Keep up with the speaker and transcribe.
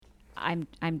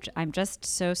I'm just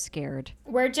so scared.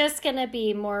 We're just going to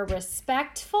be more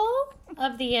respectful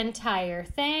of the entire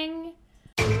thing.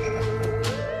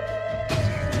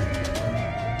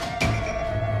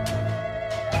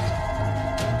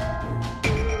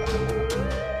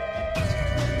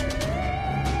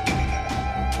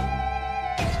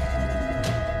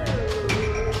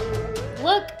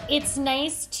 Look, it's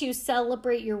nice to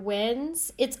celebrate your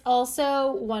wins. It's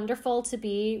also wonderful to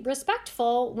be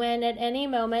respectful when at any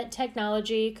moment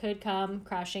technology could come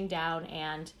crashing down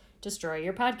and destroy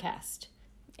your podcast.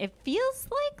 It feels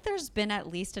like there's been at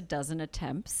least a dozen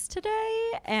attempts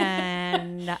today,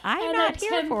 and I'm not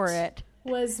here for it.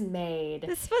 Was made.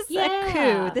 This was a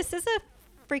coup. This is a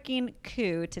freaking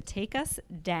coup to take us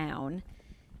down.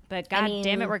 But God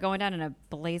damn it, we're going down in a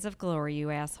blaze of glory, you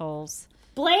assholes.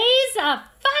 Blaze of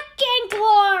fucking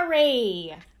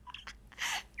glory!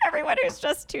 Everyone who's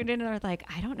just tuned in are like,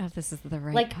 I don't know if this is the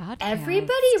right podcast.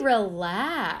 Everybody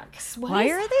relax. Why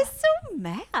are they so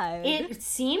mad? It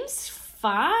seems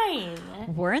fine.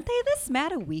 Weren't they this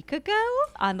mad a week ago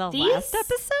on the last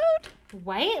episode?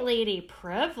 White lady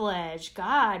privilege.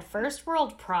 God, first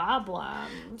world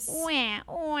problems. Wah,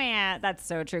 wah. That's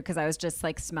so true, because I was just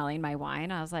like smelling my wine.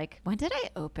 I was like, when did I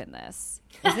open this?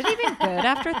 Is it even good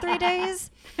after 3 days?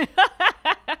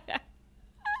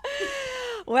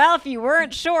 Well, if you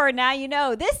weren't sure, now you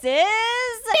know. This is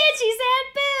Bitches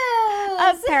and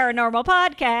Booze, a paranormal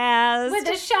podcast with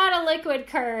a shot of liquid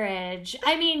courage.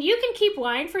 I mean, you can keep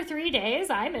wine for 3 days.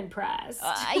 I'm impressed.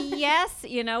 Yes,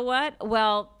 you know what?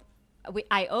 Well,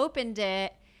 I opened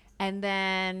it, and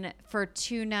then for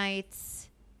 2 nights,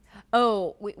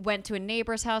 we went to a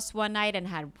neighbor's house one night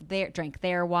and drank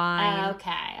their wine.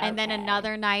 Okay. And then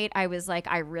another night, I was like,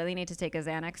 I really need to take a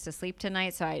Xanax to sleep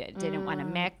tonight, so I didn't want to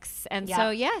mix. And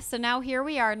so now here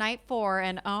we are, night 4,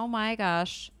 and oh my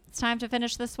gosh, it's time to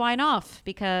finish this wine off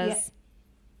because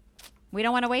we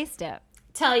don't want to waste it.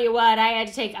 Tell you what, I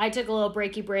took a little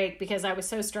breaky break because I was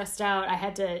so stressed out. I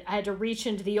had to reach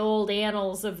into the old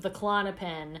annals of the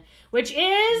Klonopin, which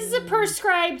is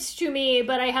prescribed to me,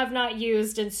 but I have not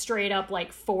used in straight up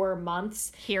like 4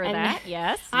 months. Hear that?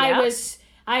 Yes.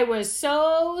 I was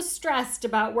so stressed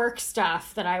about work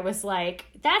stuff that I was like,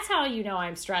 that's how you know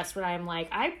I'm stressed, when I'm like,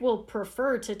 I will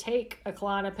prefer to take a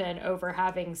Klonopin over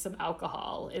having some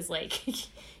alcohol, is like,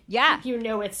 yeah, you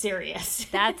know it's serious.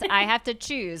 I have to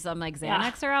choose. I'm like,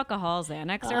 Xanax or alcohol,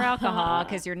 Xanax or alcohol,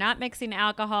 because you're not mixing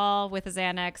alcohol with a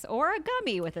Xanax or a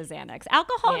gummy with a Xanax.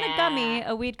 Alcohol and a gummy,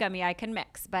 a weed gummy, I can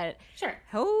mix, but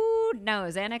who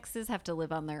knows? Xanaxes have to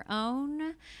live on their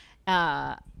own.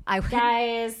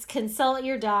 Guys, consult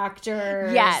your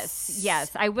doctor.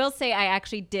 Yes. I will say I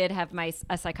actually did have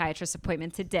a psychiatrist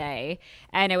appointment today,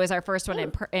 and it was our first one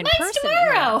in person.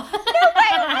 Tomorrow. No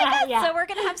way! Oh my God. So we're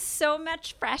gonna have so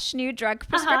much fresh new drug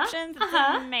prescriptions. It's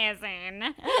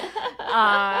amazing.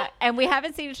 And we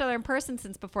haven't seen each other in person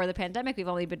since before the pandemic. We've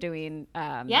only been doing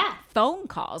phone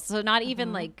calls, so not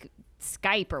even like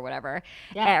Skype or whatever,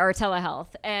 or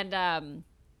telehealth. And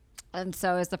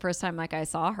so it was the first time like I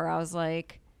saw her. I was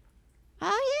like,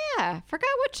 oh yeah, forgot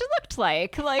what she looked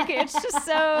like. Like, it's just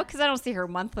so, because I don't see her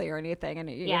monthly or anything, and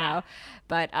you know.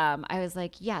 But I was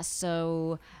like,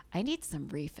 so I need some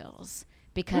refills,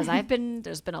 because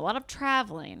there's been a lot of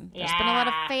traveling. There's been a lot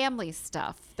of family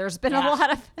stuff. There's been a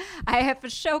lot of, I have a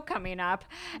show coming up.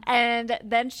 And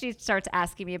then she starts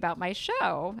asking me about my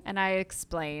show. And I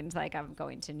explained, like, I'm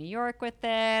going to New York with it.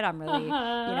 I'm really,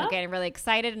 getting really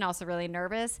excited and also really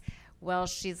nervous. Well,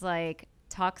 she's like,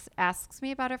 asks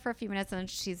me about it for a few minutes, and then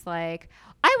she's like,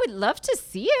 I would love to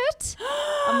see it.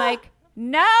 I'm like,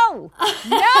 no,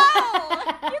 you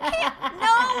can't,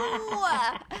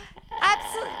 no.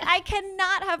 Absolutely. I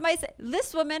cannot have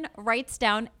this woman writes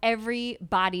down every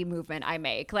body movement I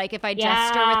make. Like, if I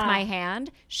gesture with my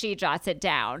hand, she jots it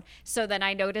down. So then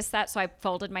I noticed that, so I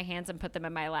folded my hands and put them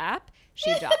in my lap.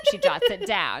 She jots it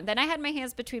down. Then I had my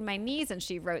hands between my knees, and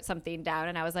she wrote something down,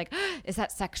 and I was like, oh, is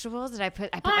that sexual? Did I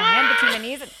put my hand between my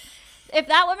knees? And if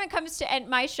that woman comes to end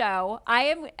my show,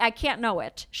 I can't know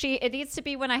it. It needs to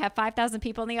be when I have 5,000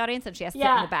 people in the audience, and she has to sit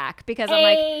in the back, because I'm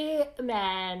like,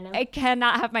 amen. I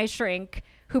cannot have my shrink,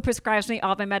 who prescribes me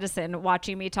all my medicine,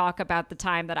 watching me talk about the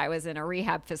time that I was in a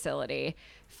rehab facility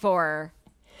for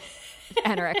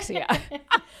anorexia.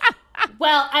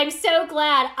 Well, I'm so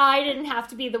glad I didn't have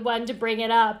to be the one to bring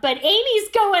it up, but Amy's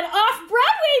going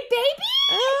off-Broadway, baby!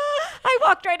 I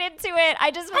walked right into it.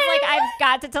 I just was like, I've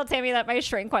got to tell Tammy that my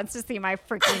shrink wants to see my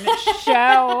freaking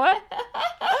show.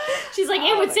 She's like,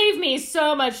 it would save me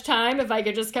so much time if I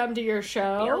could just come to your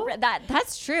show.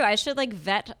 That's true. I should like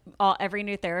vet every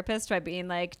new therapist by being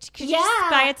like, could you just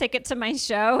buy a ticket to my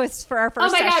show? It's for our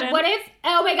first session.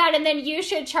 Oh my God, and then you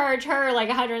should charge her like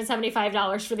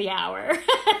 $175 for the hour.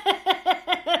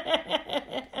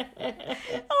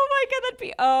 Oh my God, that'd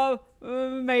be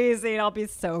amazing. I'll be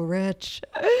so rich.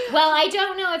 Well, I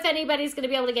don't know if anybody's going to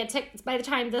be able to get tickets by the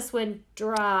time this one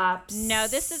drops. No,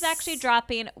 this is actually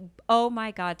dropping. Oh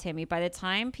my God, Tammy, by the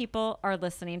time people are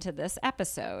listening to this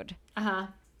episode,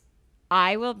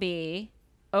 I will be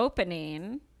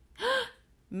opening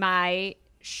my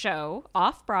show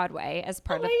off Broadway as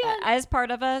part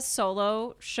of a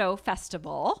solo show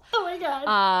festival. Oh my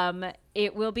God.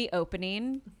 It will be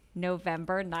opening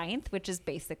November 9th, which is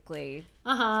basically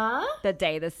the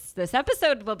day this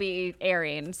episode will be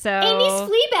airing. So Amy's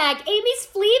Fleabag.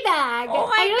 Oh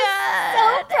my God.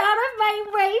 So proud of my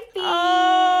wifey.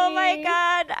 Oh my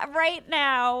God. Right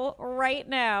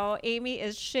now, Amy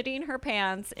is shitting her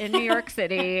pants in New York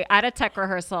City at a tech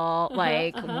rehearsal.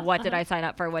 What did I sign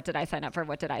up for? What did I sign up for?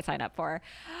 What did I sign up for?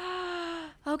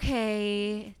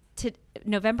 Okay. To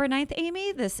November 9th,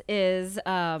 Amy, this is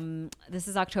October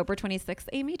 26th,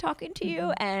 Amy, talking to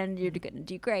you, and you're going to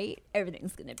do great.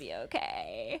 Everything's going to be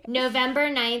okay. November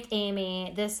 9th,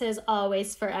 Amy, this is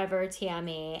always forever,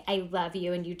 Tammy. I love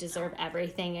you, and you deserve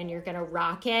everything, and you're going to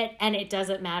rock it, and it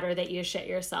doesn't matter that you shit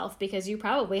yourself, because you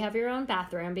probably have your own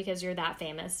bathroom, because you're that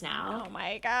famous now. Oh,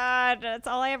 my God. That's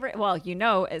all I ever... Well,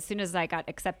 as soon as I got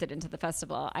accepted into the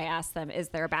festival, I asked them, is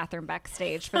there a bathroom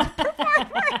backstage for the performers?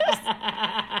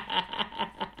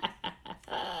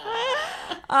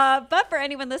 But for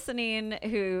anyone listening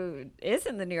who is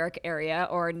in the New York area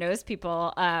or knows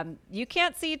people, you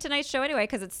can't see tonight's show anyway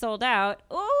because it's sold out.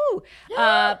 Ooh!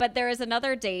 But there is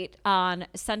another date on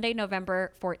Sunday,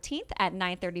 November 14th at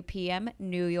 9:30 p.m.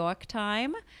 New York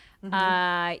time.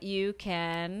 You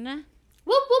can...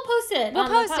 We'll post it. We'll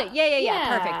post it.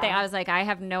 Yeah. Perfect. I was like, I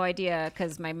have no idea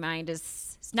because my mind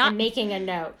is not... I'm making a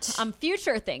note. I'm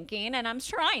future thinking and I'm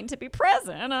trying to be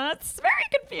present. It's very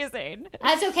confusing.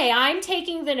 That's okay. I'm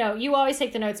taking the note. You always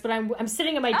take the notes, but I'm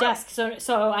sitting at my desk,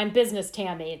 so I'm business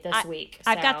Tammy this week.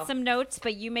 So. I've got some notes,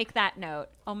 but you make that note.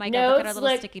 Oh my God, look at our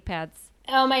little sticky pads.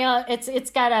 Oh my God,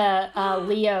 it's got a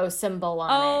Leo symbol on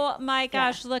it. Oh my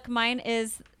gosh, look, mine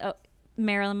is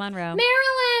Marilyn Monroe.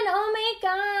 Oh my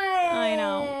God. I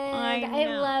know. I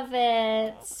love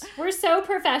it. We're so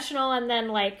professional and then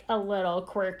like a little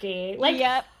quirky.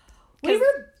 Yep. We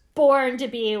were born to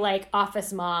be like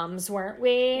office moms, weren't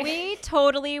we? We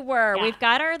totally were. Yeah. We've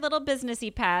got our little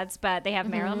businessy pads, but they have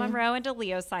Marilyn Monroe and a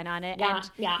Leo sign on it. Yeah.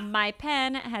 And my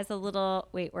pen has a little,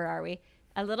 where are we?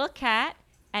 A little cat,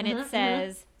 and it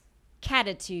says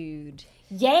Catitude.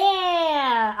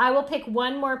 Yeah, I will pick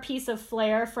one more piece of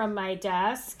flair from my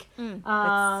desk.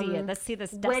 Let's see it. Let's see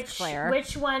this desk flair.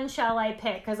 Which one shall I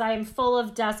pick? Because I am full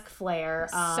of desk flair.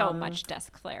 So much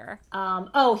desk flair.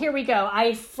 Here we go.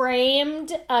 I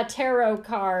framed a tarot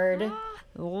card.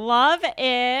 Love it.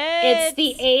 It's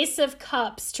the Ace of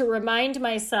Cups to remind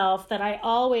myself that I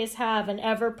always have an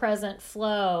ever-present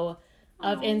flow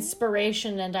of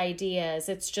inspiration and ideas.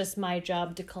 It's just my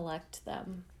job to collect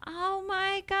them. Oh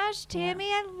my gosh, Tammy,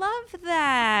 I love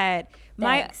that.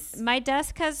 My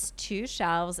desk has 2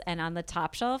 shelves, and on the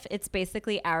top shelf, it's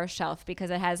basically our shelf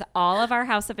because it has all of our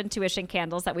House of Intuition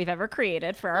candles that we've ever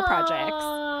created for our projects.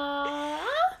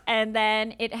 And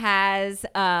then it has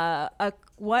a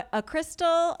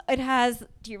crystal. It has,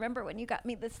 do you remember when you got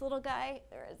me this little guy?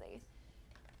 Where is he?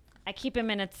 I keep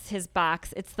him in his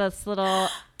box. It's this little...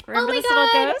 Remember this little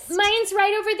ghost? Mine's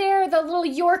right over there, the little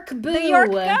York Boo. The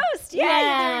York ghost.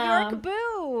 Yeah. York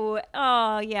Boo.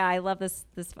 Oh, yeah. I love this.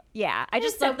 Yeah. I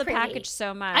just love the package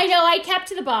so much. I know. I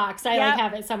kept the box. I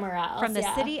have it somewhere else. From the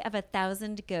City of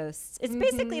 1,000 Ghosts. It's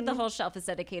basically the whole shelf is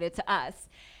dedicated to us.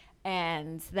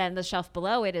 And then the shelf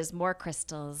below it is more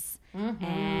crystals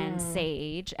and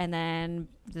sage. And then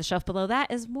the shelf below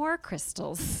that is more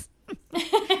crystals.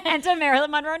 And a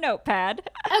Marilyn Monroe notepad.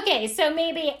 Okay, so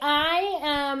maybe I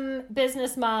am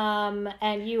business mom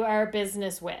and you are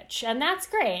business witch. And that's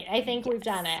great. I think we've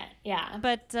done it. Yeah.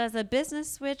 But does a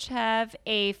business witch have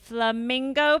a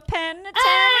flamingo pen,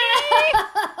 Tammy?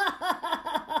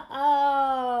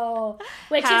 Oh,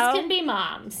 Witches can be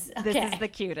moms. Okay. This is the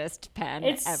cutest pen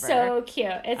it's ever. So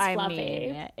cute. It's fluffy.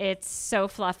 Mean, it's so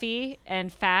fluffy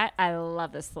and fat. I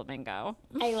love this flamingo.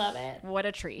 I love it. What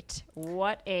a treat.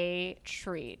 What a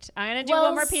treat. I'm going to do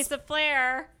one more piece of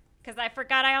flair because I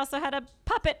forgot I also had a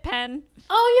puppet pen.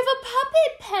 Oh, you have a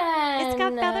puppet pen. It's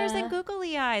got feathers and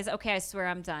googly eyes. Okay, I swear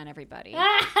I'm done, everybody.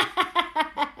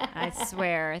 I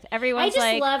swear. Everyone's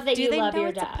like, love that do you they love know your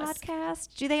it's desk. a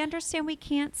podcast? Do they understand we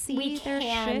can't see their shit? We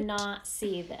cannot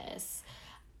see this.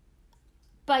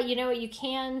 But you know what you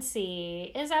can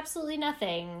see is absolutely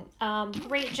nothing.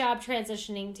 Great job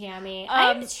transitioning, Tammy.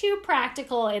 I'm too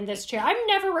practical in this chair. I'm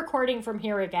never recording from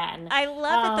here again. I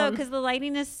love it, though, because the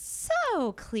lighting is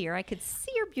so clear. I could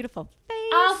see your beautiful face.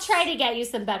 I'll try to get you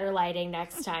some better lighting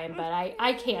next time, but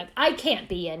I can't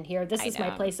be in here. This is my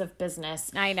place of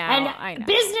business. I know. And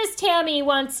Business Tammy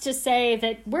wants to say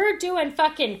that we're doing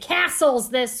fucking castles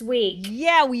this week.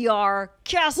 Yeah, we are.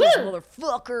 Castles,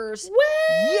 motherfuckers. Woo!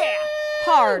 Yeah.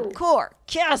 Hardcore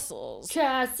castles.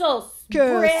 Bricks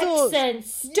and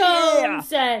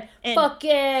stones and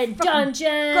fucking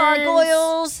dungeons.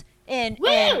 Gargoyles and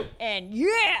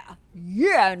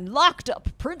and locked up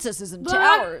princesses and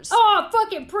towers. Oh,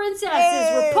 fucking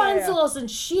princesses, Rapunzels and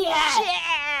shit.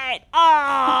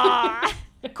 Ah,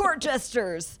 court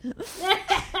jesters.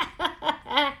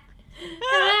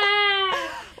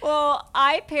 Well,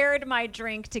 I paired my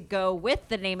drink to go with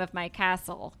the name of my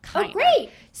castle. Oh,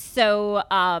 great. So,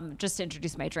 just to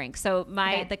introduce my drink. So,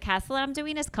 the castle I'm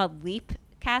doing is called Leap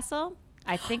Castle.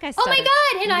 I think I started. Oh my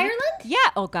God, in Ireland? Yeah.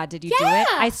 Oh God, did you do it?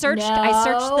 I searched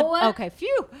the. Okay,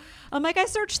 phew. I'm like, I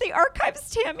searched the archives,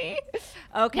 Tammy.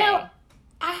 Okay. No,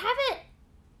 I haven't.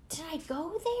 Did I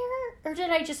go there? Or did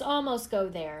I just almost go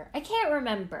there? I can't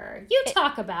remember. You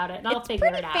talk about it and I'll figure it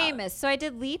out. It's pretty famous. So I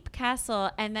did Leap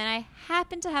Castle and then I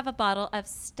happened to have a bottle of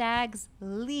Stag's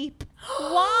Leap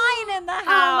wine in the house.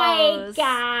 Oh my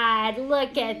God.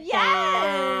 Look at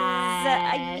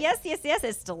that. Yes.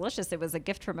 It's delicious. It was a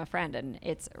gift from a friend and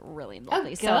it's really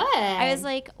lovely. Oh, good. So I was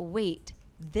like, wait,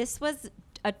 this was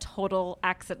a total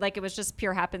accident. Like it was just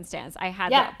pure happenstance. I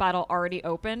had that bottle already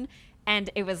open.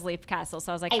 And it was Leap Castle.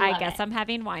 So I was like, I guess I'm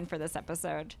having wine for this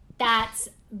episode. That's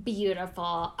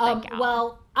beautiful.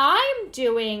 Well, I'm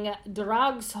doing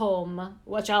Dragsholm,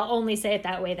 which I'll only say it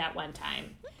that way that one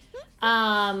time,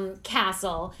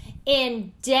 castle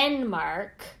in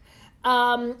Denmark.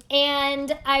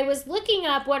 And I was looking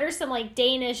up what are some like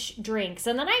Danish drinks.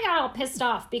 And then I got all pissed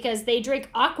off because they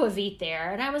drink aquavit there.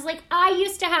 And I was like, I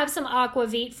used to have some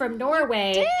aquavit from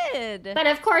Norway. You did. But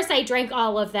of course I drank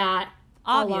all of that.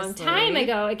 Obviously. A long time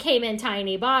ago. It came in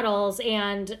tiny bottles,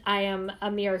 and I am a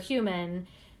mere human.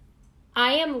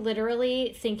 I am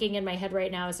literally thinking in my head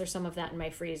right now, is there some of that in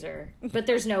my freezer? But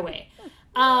there's no way.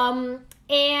 And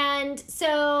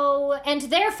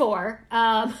therefore,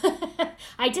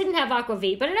 I didn't have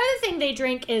aquavit. But another thing they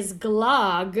drink is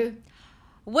glögg.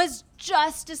 Was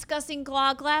just discussing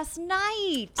glögg last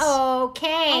night.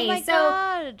 Okay. Oh my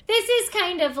God. This is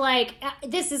kind of like,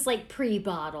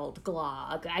 pre-bottled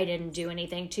glögg. I didn't do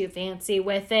anything too fancy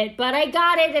with it, but I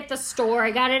got it at the store. I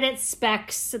got it at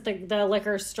Specs at the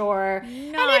liquor store. Nice.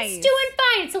 And it's doing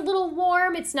fine. It's a little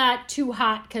warm. It's not too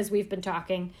hot because we've been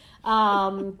talking.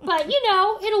 But,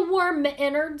 it'll warm my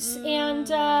innards and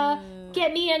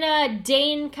get me in a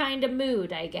Dane kind of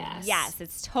mood, I guess. Yes,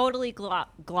 it's totally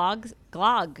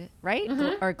glögg, right?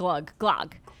 Mm-hmm. Or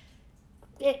glögg.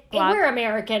 We're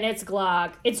American. It's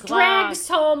glögg. It's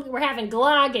Dragsholm. We're having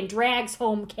glögg and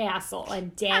Dragsholm Castle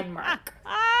in Denmark.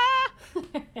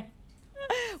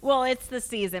 Well, it's the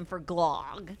season for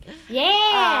glögg.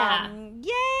 Yeah.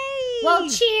 Yay. Well,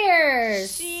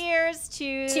 cheers. Cheers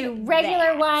to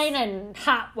regular wine and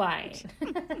hot wine.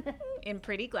 In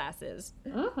pretty glasses.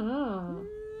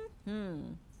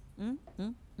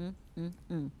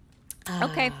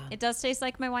 Okay, it does taste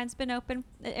like my wine's been open.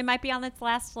 It might be on its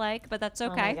last leg, but that's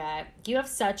okay. Oh my God. You have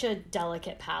such a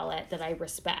delicate palate that I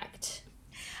respect.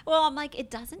 Well, I'm like, it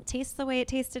doesn't taste the way it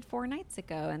tasted 4 nights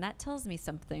ago, and that tells me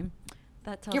something.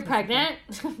 You're pregnant?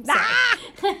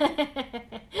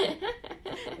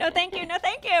 No, thank you.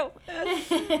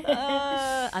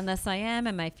 Unless I am,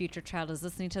 and my future child is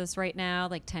listening to this right now,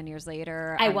 like 10 years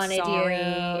later. I'm sorry.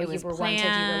 It was planned. Wanted, you were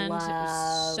loved. It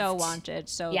was so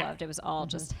wanted, loved. It was all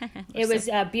just... It was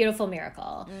a beautiful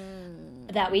miracle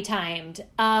that we timed.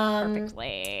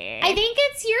 Perfectly. I think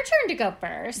it's your turn to go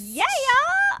first. Yeah.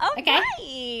 Okay.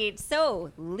 Right.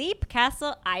 So, Leap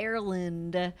Castle,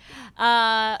 Ireland.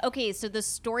 Okay, so the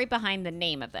story behind the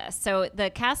name of this. So the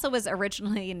castle was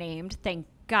originally named, thank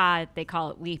God they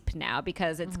call it Leap now,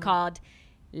 because it's called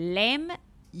Lem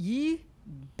y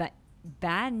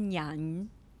Banyan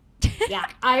Yeah,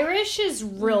 Irish is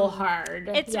real hard.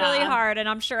 It's really hard, and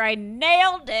I'm sure I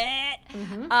nailed it.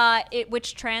 Mm-hmm.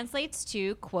 Which translates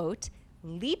to, quote,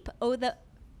 leap o' the...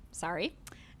 Sorry.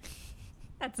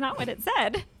 That's not what it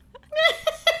said.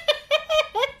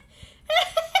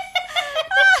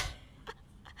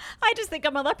 I just think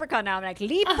I'm a leprechaun now. I'm like,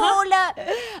 leap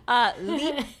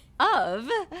leap of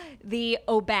the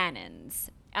O'Bannons.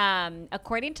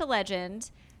 According to legend,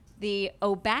 the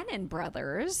O'Bannon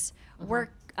brothers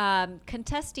were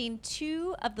contesting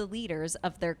two of the leaders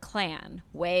of their clan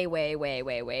way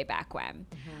back when.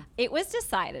 It was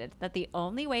decided that the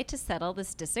only way to settle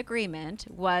this disagreement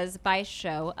was by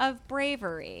show of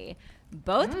bravery.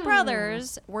 Both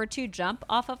brothers were to jump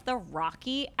off of the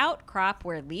rocky outcrop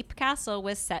where Leap Castle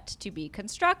was set to be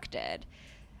constructed.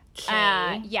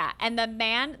 Yeah, and the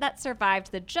man that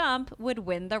survived the jump would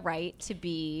win the right to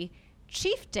be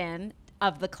chieftain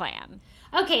of the clan.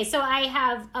 Okay, so I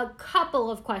have a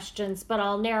couple of questions, but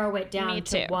I'll narrow it down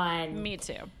to one. Me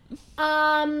too.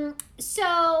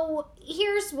 So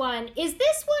here's one. Is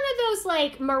this one of those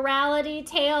like morality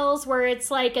tales where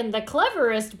it's like, and the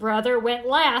cleverest brother went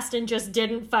last and just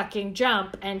didn't fucking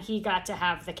jump and he got to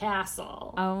have the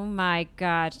castle? Oh my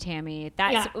God, Tammy.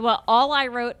 Well, all I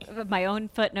wrote, my own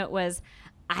footnote was,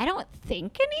 I don't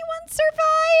think anyone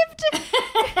survived.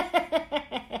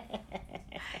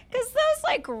 Because those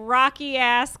like rocky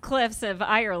ass cliffs of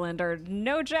Ireland are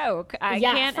no joke. I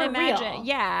can't imagine. Real.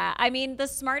 Yeah, I mean the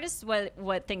smartest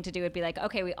what thing to do would be like,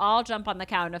 okay, we all jump on the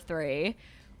count of 3,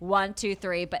 1, 2,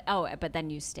 3. But then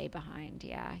you stay behind.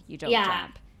 Yeah, you don't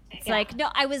jump. It's like, no,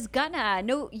 I was gonna.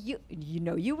 No,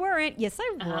 you weren't. Yes,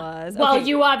 I was. Well, okay.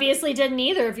 you obviously didn't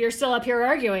either. If you're still up here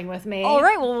arguing with me. All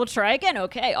right. Well, we'll try again.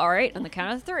 Okay. All right. On the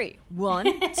count of 3.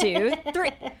 1, 2,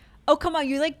 3. Oh, come on.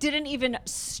 You like didn't even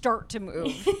start to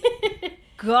move.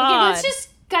 God. Okay,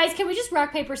 guys, can we just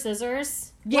rock, paper,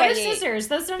 scissors? Yeah, what are scissors?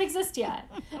 Those don't exist yet.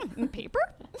 Paper?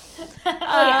 Well,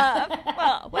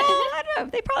 I don't know.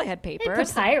 They probably had paper.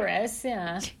 Papyrus,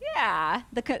 yeah. Yeah.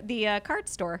 The card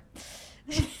store.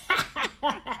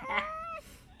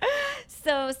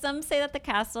 So some say that the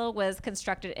castle was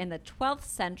constructed in the 12th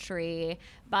century,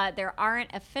 but there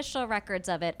aren't official records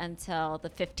of it until the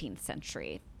 15th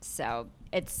century. So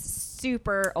it's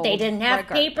super old. They didn't have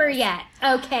paper yet.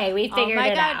 Okay, we figured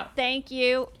it out. Thank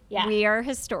you. Yeah. We are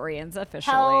historians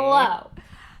officially. Hello.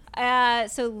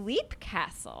 So Leap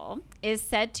Castle is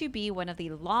said to be one of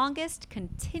the longest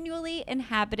continually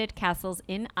inhabited castles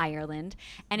in Ireland,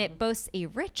 and it boasts a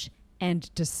rich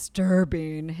and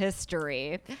disturbing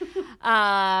history.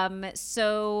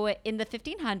 So in the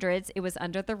 1500s, it was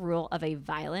under the rule of the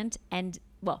violent and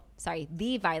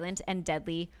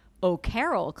deadly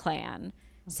O'Carroll clan. Okay.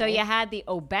 So you had the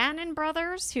O'Bannon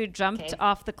brothers who jumped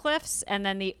off the cliffs, and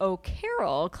then the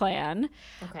O'Carroll clan,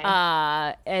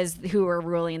 who were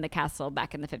ruling the castle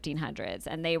back in the 1500s,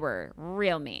 and they were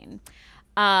real mean.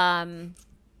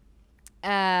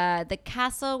 The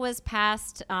castle was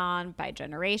passed on by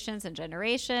generations and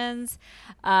generations.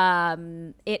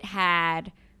 It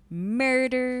had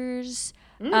murders.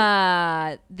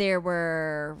 There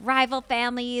were rival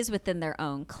families within their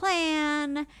own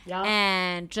clan,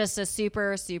 and just a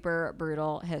super, super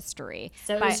brutal history.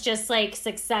 So it was just like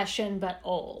Succession, but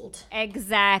old.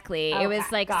 Exactly. Okay, it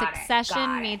was like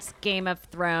Succession meets Game of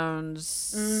Thrones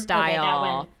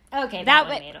style. That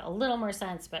one made a little more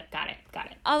sense, but got it.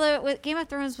 Although Game of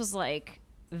Thrones was like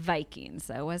Vikings,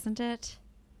 though, wasn't it?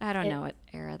 I don't know what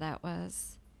era that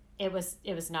was. It was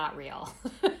not real.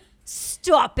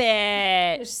 Stop it.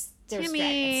 There's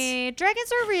Timmy,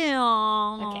 dragons are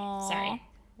real. Okay, sorry.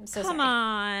 I'm so Come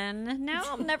on. Now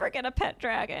I'll never get a pet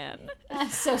dragon. I'm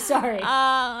so sorry.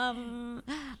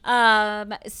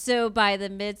 So by the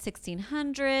mid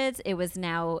 1600s, it was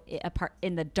now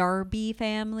in the Darby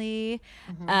family.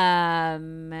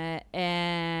 And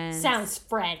sounds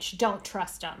French. Don't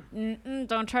trust them.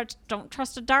 Don't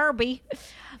trust a Darby.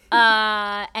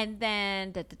 And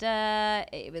then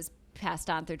it was passed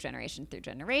on through generation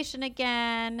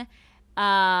again.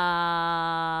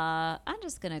 I'm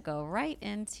just gonna go right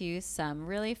into some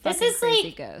really fucking crazy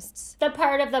like ghosts. The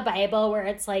part of the Bible where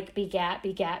it's like begat,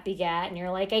 and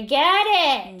you're like, I get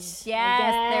it. Yes,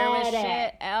 there was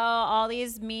shit. Oh, all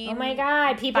these memes. Oh my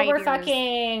God, people were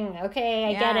fucking. Okay,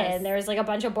 I get it. And there was like a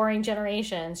bunch of boring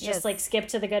generations. Just like skip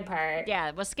to the good part. Yeah,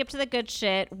 we'll skip to the good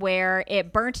shit where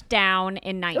it burnt down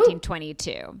in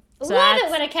 1922. Ooh. So love it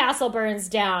when a castle burns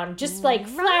down. Just like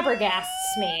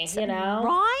flabbergasts me, you know?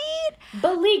 Right?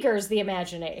 Beleaguers the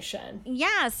imagination.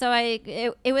 Yeah, so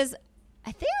it was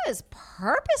I think it was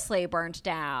purposely burnt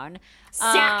down.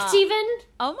 Sacked even?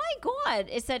 Oh my God.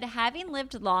 It said, having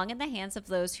lived long in the hands of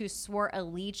those who swore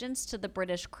allegiance to the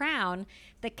British crown,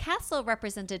 the castle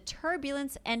represented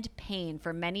turbulence and pain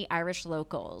for many Irish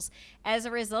locals. As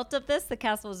a result of this, the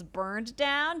castle was burned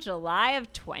down July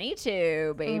of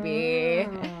 22, baby.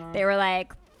 They were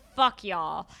like, fuck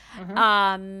y'all.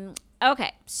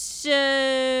 Okay, so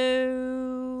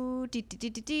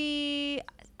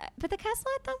but the castle,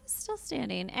 I thought, was still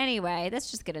standing. Anyway,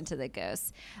 let's just get into the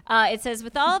ghosts. It says,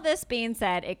 with all this being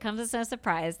said, it comes as no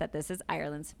surprise that this is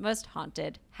Ireland's most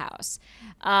haunted house.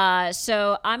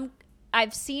 So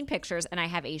I've seen pictures, and I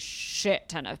have a shit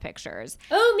ton of pictures.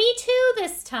 Oh, me too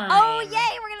this time. Oh, yay.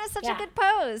 We're going to have such a good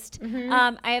post.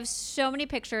 I have so many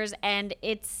pictures, and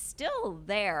it's still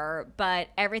there, but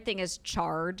everything is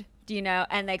charred. You know,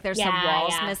 and like there's some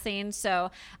walls missing,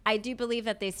 so I do believe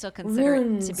that they still consider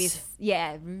it to be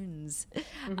ruins.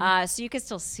 So you can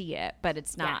still see it, but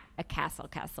it's not a castle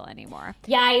anymore.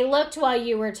 Yeah, I looked while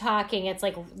you were talking. It's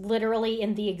like literally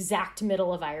in the exact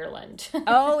middle of Ireland.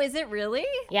 Oh, is it really?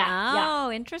 Yeah. Oh,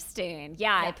 interesting.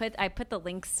 Yeah, I put the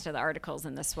links to the articles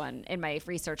in this one in my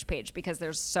research page because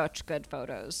there's such good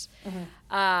photos.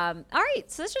 All right,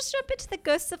 so let's just jump into the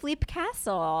ghosts of Leap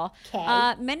Castle.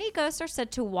 Okay. Many ghosts are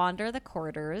said to wander the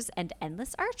corridors and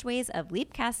endless archways of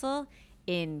Leap Castle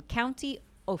in County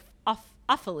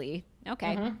Offaly.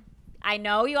 Okay. I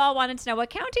know you all wanted to know what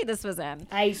county this was in.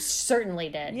 I certainly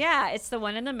did. Yeah, it's the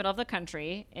one in the middle of the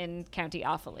country in County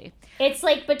Offaly. It's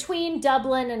like between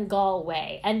Dublin and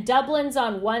Galway. And Dublin's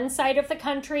on one side of the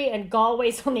country and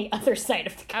Galway's on the other side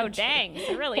of the country. Oh, dang.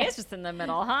 It really is just in the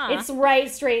middle, huh? It's right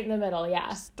straight in the middle, yeah.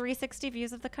 Just 360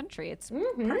 views of the country. It's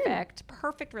perfect.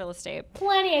 Perfect real estate.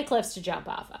 Plenty of cliffs to jump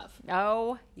off of.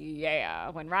 Oh,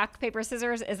 yeah. When rock, paper,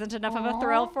 scissors isn't enough of a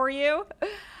thrill for you.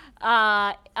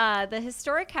 The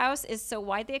historic house is so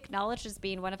widely acknowledged as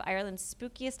being one of Ireland's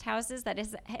spookiest houses that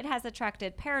it has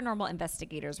attracted paranormal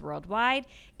investigators worldwide.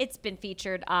 It's been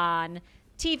featured on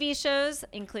TV shows,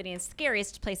 including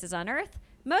Scariest Places on Earth,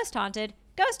 Most Haunted,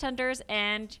 Ghost Hunters,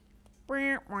 and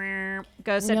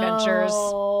Ghost Adventures.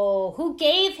 Who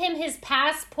gave him his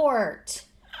passport?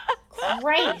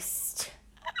 Christ.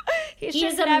 He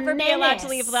should never be allowed to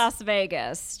leave Las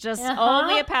Vegas. Just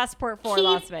only a passport for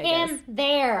Las Vegas. Keep him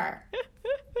there.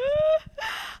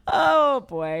 Oh,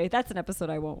 boy. That's an episode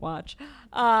I won't watch.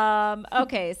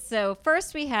 Okay, so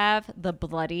first we have the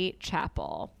Bloody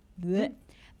Chapel. The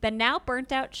now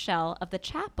burnt-out shell of the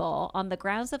chapel on the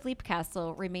grounds of Leap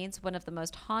Castle remains one of the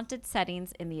most haunted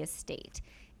settings in the estate.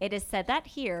 It is said that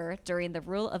here, during the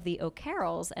rule of the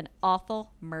O'Carrolls, an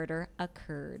awful murder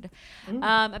occurred.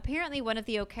 Apparently, one of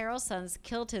the O'Carroll sons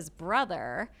killed his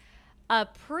brother, a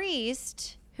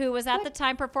priest who was at the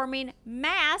time performing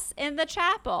mass in the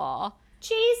chapel.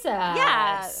 Jesus.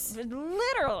 Yeah,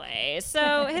 literally.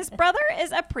 So his brother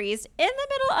is a priest in the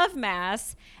middle of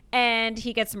mass, and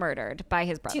he gets murdered by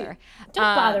his brother. Dude,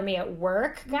 don't bother me at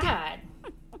work. God.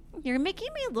 You're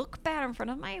making me look bad in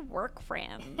front of my work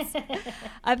friends.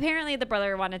 Apparently, the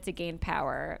brother wanted to gain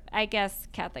power. I guess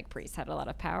Catholic priests had a lot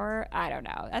of power. I don't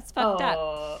know. That's fucked up.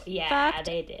 Oh, yeah,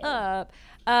 they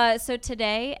did. So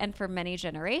today, and for many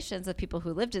generations of people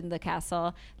who lived in the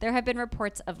castle, there have been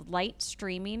reports of light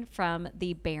streaming from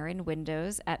the barren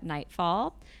windows at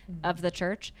nightfall of the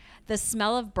church, the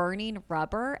smell of burning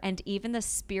rubber, and even the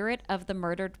spirit of the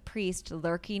murdered priest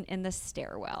lurking in the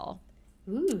stairwell.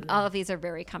 Ooh. All of these are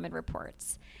very common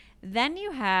reports. Then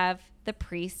you have the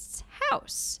priest's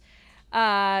house.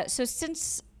 So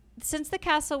since the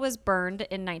castle was burned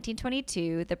in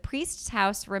 1922, the priest's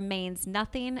house remains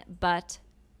nothing but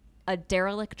a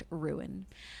derelict ruin.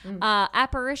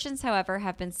 Apparitions, however,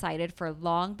 have been sighted for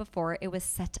long before it was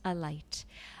set alight.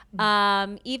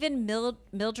 Even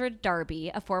Mildred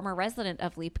Darby, a former resident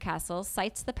of Leap Castle,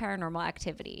 cites the paranormal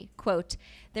activity. Quote,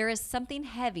 "There is something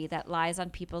heavy that lies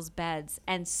on people's beds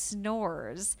and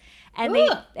snores,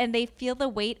 and they feel the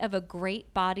weight of a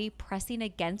great body pressing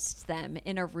against them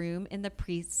in a room in the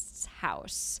priest's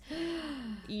house."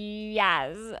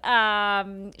 Yes.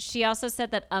 She also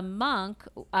said that a monk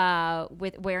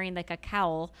with wearing like a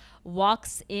cowl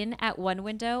walks in at one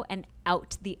window and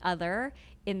out the other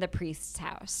in the priest's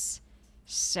house.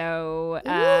 So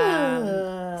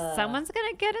someone's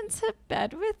gonna get into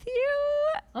bed with you.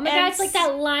 Oh my god, it's like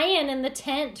that lion in the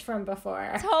tent from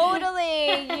before.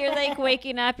 Totally. You're like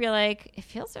waking up, you're like, it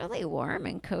feels really warm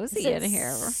and cozy in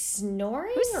here.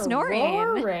 Snoring? Who's or snoring?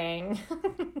 Roaring?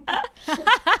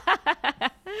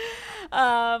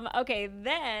 Okay,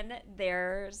 then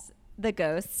there's the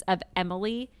ghosts of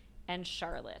Emily and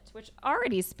Charlotte, which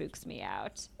already spooks me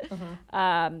out.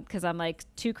 Because I'm like,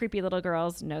 2 creepy little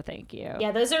girls, no thank you.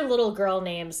 Yeah, those are little girl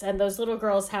names, and those little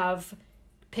girls have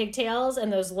pigtails,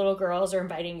 and those little girls are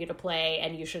inviting you to play,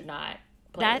 and you should not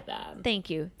play with them. Thank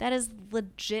you. That is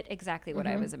legit exactly what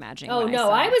I was imagining. Oh no,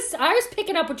 I was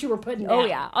picking up what you were putting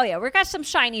down. Oh yeah, we've got some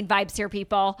Shining vibes here,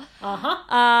 people.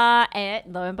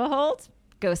 And lo and behold,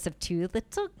 ghosts of 2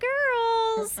 little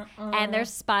girls, and they're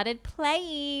spotted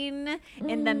playing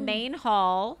in the main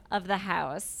hall of the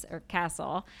house or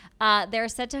castle. They're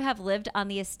said to have lived on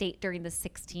the estate during the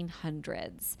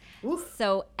 1600s. Oof.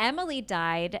 So Emily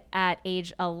died at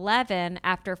age 11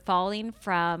 after falling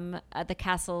from the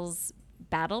castle's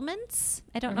battlements.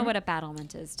 I don't know what a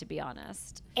battlement is, to be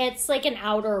honest. It's like an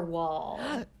outer wall.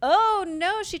 Oh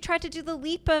no, she tried to do the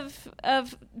leap of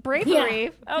bravery. Yeah.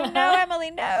 Oh no,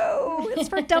 Emily, no. It's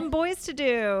for dumb boys to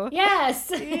do. Yes.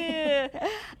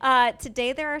 Yeah.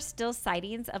 Today there are still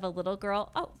sightings of a little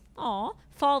girl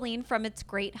falling from its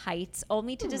great heights,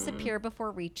 only to disappear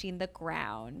before reaching the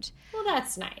ground. Well,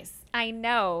 that's nice. I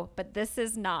know, but this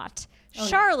is not.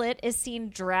 Charlotte is seen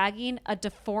dragging a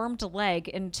deformed leg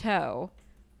in tow.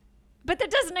 But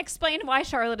that doesn't explain why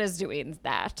Charlotte is doing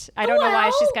that. I don't know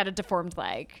why she's got a deformed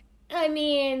leg. I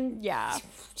mean, yeah.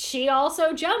 She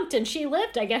also jumped and she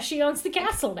lived. I guess she owns the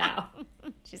castle now.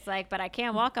 She's like, but I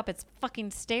can't walk up its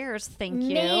fucking stairs, thank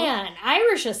you. Man,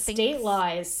 Irish estate law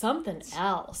is something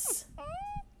else.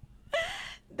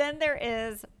 Then there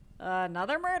is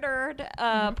another murdered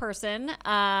person.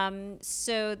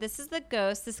 So this is the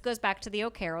ghost. This goes back to the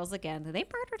O'Carrolls again. They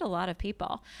murdered a lot of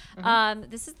people.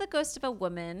 This is the ghost of a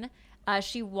woman.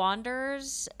 She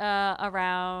wanders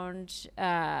around.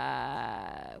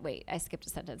 Wait, I skipped a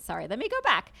sentence. Sorry. Let me go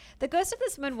back. The ghost of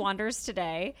this woman wanders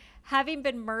today, having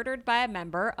been murdered by a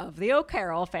member of the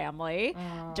O'Carroll family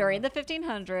during the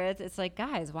 1500s. It's like,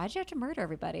 guys, why'd you have to murder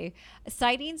everybody?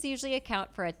 Sightings usually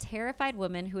account for a terrified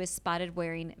woman who is spotted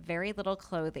wearing very little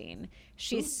clothing.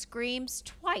 She screams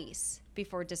twice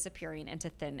before disappearing into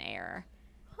thin air.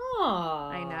 Oh,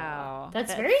 I know.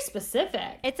 That's very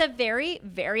specific. It's a very,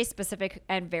 very specific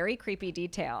and very creepy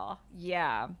detail.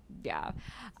 Yeah.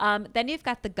 Then you've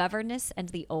got the governess and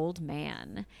the old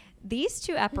man. These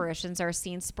 2 apparitions are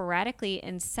seen sporadically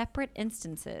in separate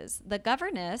instances. The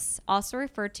governess, also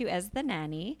referred to as the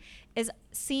nanny, is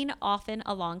seen often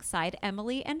alongside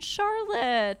Emily and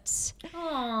Charlotte.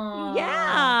 Aww.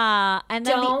 Yeah. And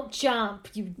then don't jump,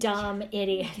 you dumb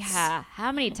idiots. Yeah.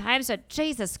 How many times?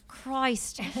 Jesus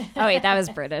Christ. Oh, wait, that was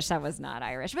British. That was not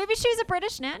Irish. Maybe she was a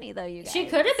British nanny, though, you guys. She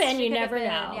could have been. You never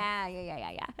know.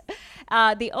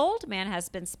 Yeah. The old man has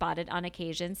been spotted on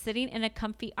occasion sitting in a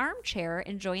comfy armchair,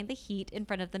 enjoying the heat in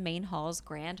front of the main hall's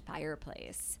grand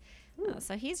fireplace.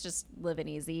 So he's just living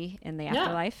easy in the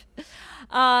afterlife.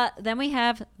 Then we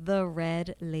have the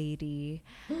Red Lady.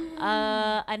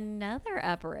 Another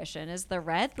apparition is the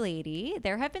Red Lady.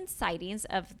 There have been sightings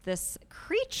of this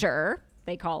creature,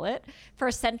 they call it,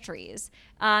 for centuries.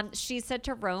 She's said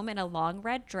to roam in a long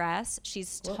red dress.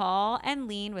 She's tall and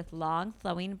lean with long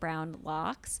flowing brown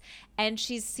locks. And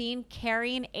she's seen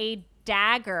carrying a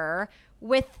dagger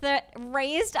with the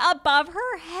raised above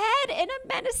her head in a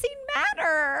menacing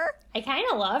manner. I kind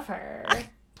of love her.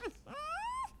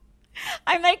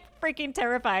 I'm like freaking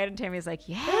terrified, and Tammy's like,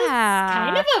 yeah. That's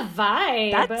kind of a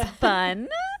vibe. That's fun.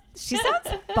 She sounds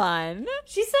fun.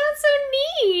 She sounds so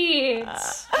neat.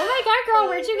 Oh my God, girl,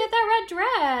 where'd you get that red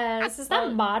dress? Is that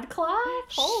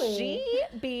ModCloth? Holy. She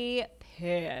be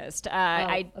pissed.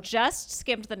 I just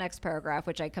skimmed the next paragraph,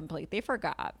 which I completely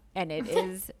forgot, and it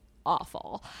is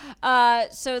awful.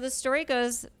 So the story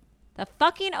goes, the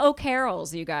fucking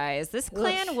O'Carrolls, you guys. This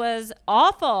clan was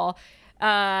awful.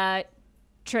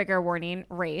 Trigger warning,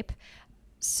 rape.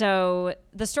 So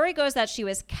the story goes that she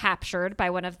was captured by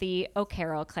one of the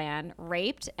O'Carroll clan,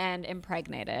 raped and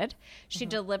impregnated. She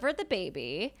delivered the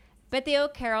baby, but the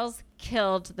O'Carrolls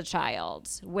killed the child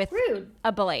with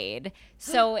a blade.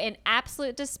 So in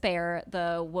absolute despair,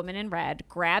 the woman in red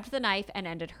grabbed the knife and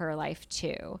ended her life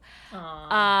too.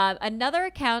 Another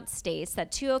account states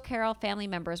that 2 O'Carroll family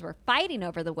members were fighting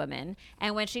over the woman,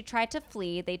 and when she tried to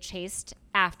flee, they chased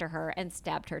after her and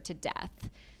stabbed her to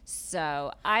death.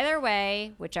 So either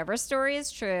way, whichever story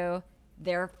is true,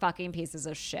 they're fucking pieces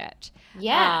of shit.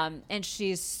 Yeah. And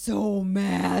she's so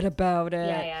mad about it.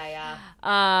 Yeah.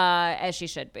 As she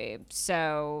should be.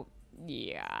 So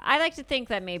yeah, I like to think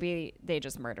that maybe they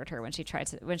just murdered her when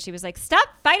she was like, stop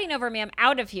fighting over me, I'm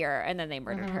out of here. And then they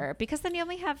murdered her, because then you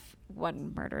only have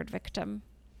one murdered victim.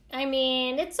 I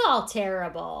mean, it's all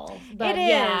terrible. But it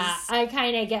yeah, is. I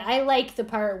kind of I like the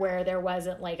part where there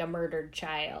wasn't like a murdered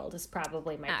child is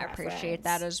probably my preference. I appreciate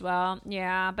that as well.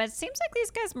 Yeah, but it seems like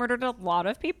these guys murdered a lot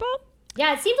of people.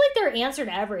 Yeah, it seems like they're answered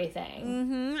everything.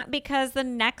 Mm-hmm, because the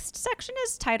next section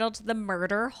is titled The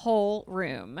Murder Hole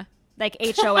Room. Like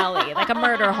HOLE, like a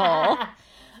murder hole.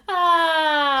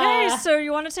 Hey, so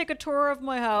you want to take a tour of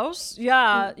my house?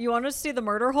 Yeah. You want to see the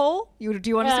murder hole? Do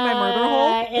you want to see my murder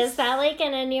hole? Is that like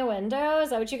an innuendo?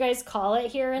 Is that what you guys call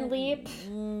it here in Leap?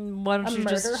 Why don't you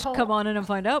just come on in and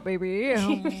find out, baby?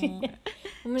 I'm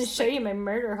going to show you my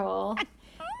murder hole.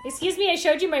 Excuse me, I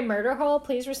showed you my murder hole.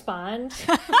 Please respond.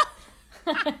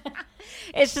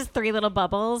 It's just 3 little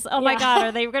bubbles. Oh my God,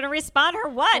 are they going to respond or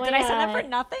what? Did I send them for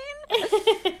nothing?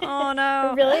 Oh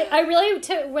no. Really? I really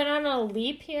went on a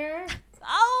leap here.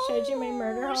 Oh, showed you my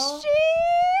murder hole. Shit.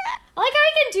 I like how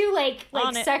I can do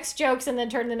like sex jokes and then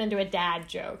turn them into a dad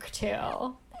joke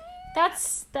too.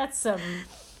 That's some.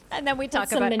 And then we talk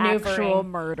about actual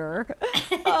murder.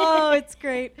 Oh, it's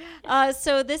great.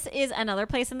 So this is another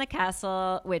place in the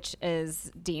castle which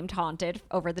is deemed haunted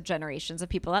over the generations of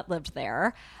people that lived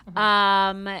there.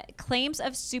 Claims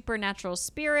of supernatural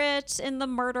spirit in the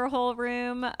murder hole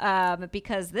room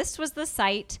because this was the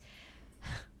site,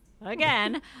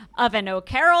 again, of an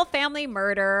O'Carroll family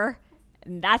murder.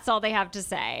 And that's all they have to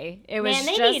say. It was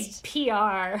they just need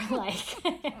PR.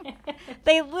 Like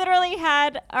they literally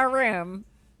had a room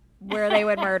where they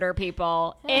would murder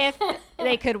people if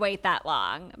they could wait that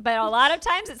long. But a lot of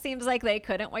times it seems like they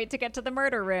couldn't wait to get to the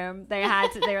murder room. They were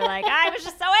like, I was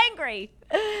just so angry.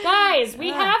 Guys, we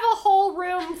have a whole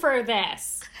room for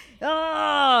this.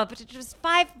 Oh, but it was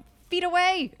 5 feet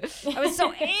away. I was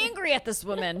so angry at this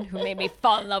woman who made me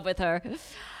fall in love with her.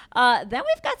 Then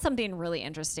we've got something really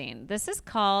interesting. This is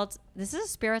a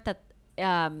spirit that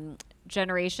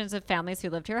generations of families who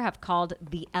lived here have called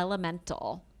the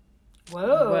Elemental.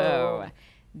 Whoa.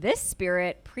 This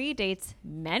spirit predates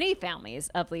many families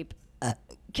of Leap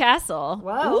Castle.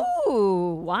 Whoa.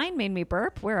 Ooh, wine made me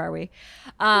burp. Where are we?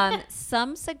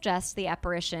 Some suggest the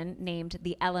apparition, named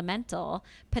the Elemental,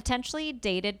 potentially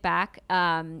dated back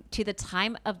to the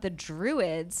time of the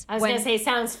Druids. I was going to say,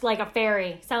 sounds like a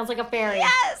fairy. Sounds like a fairy.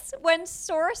 Yes, when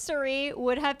sorcery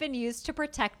would have been used to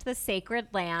protect the sacred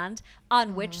land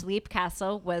on which Leap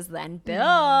Castle was then built.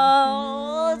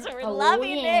 We're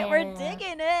loving it. We're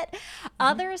digging it.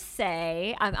 Others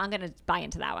say, I'm going to buy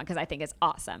into that one because I think it's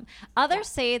awesome. Others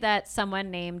say that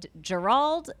someone named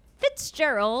Gerald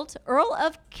Fitzgerald, Earl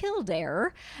of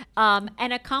Kildare, an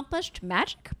accomplished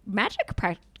magic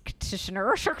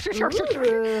practitioner.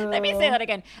 Let me say that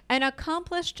again. An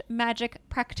accomplished magic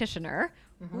practitioner.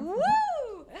 Woo!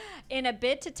 In a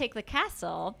bid to take the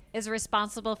castle, is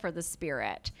responsible for the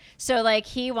spirit. So, like,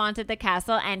 he wanted the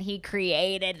castle and he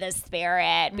created the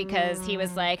spirit because he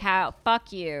was like,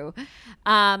 fuck you.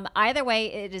 Either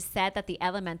way, it is said that the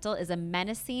Elemental is a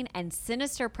menacing and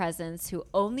sinister presence who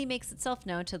only makes itself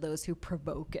known to those who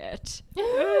provoke it.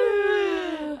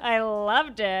 I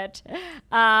loved it.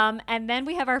 And then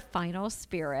we have our final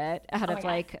spirit out of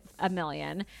like a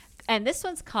million. And this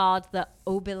one's called the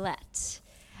Oubliette.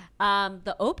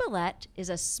 The Oubliette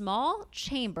is a small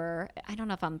chamber. I don't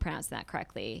know if I'm pronouncing that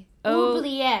correctly.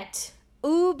 Oubliette.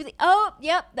 Oh,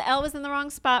 yep. The L was in the wrong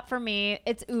spot for me.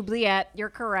 It's Oubliette. You're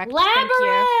correct.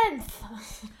 Labyrinth.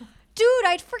 Dude,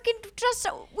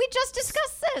 we just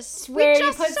discussed this. Where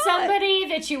you put somebody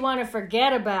that you want to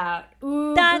forget about.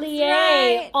 Oubliette. That's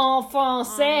right. En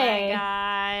français. Oh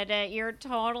my God, you're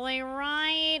totally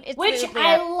right. It's Which oubliette.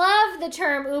 I love the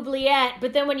term oubliette,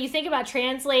 but then when you think about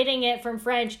translating it from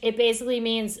French, it basically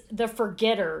means the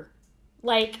forgetter.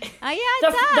 Like, yeah,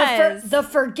 it does. The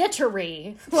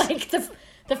forgettery. Like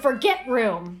the forget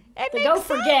room. It the go makes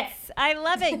forget. sense. I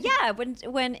love it. Yeah,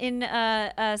 when in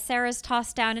Sarah's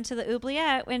tossed down into the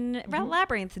oubliette in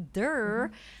Labyrinth.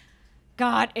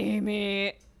 God,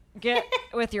 Amy, get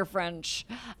with your French.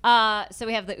 So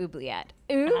we have the oubliette.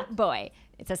 Boy.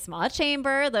 It's a small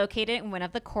chamber located in one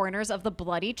of the corners of the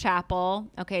Bloody Chapel.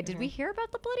 Okay, did we hear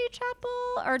about the Bloody Chapel?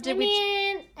 Or did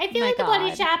I feel like the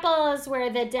Bloody Chapel is where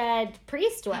the dead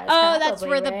priest was. Oh, that's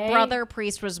where the brother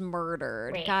priest was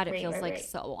murdered. God, it feels like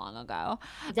so long ago.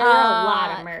 There are a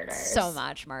lot of murders. So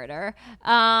much murder.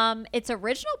 Its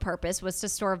original purpose was to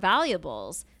store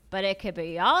valuables, but it could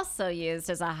be also used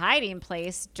as a hiding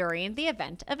place during the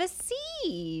event of a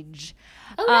siege.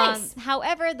 Oh, nice.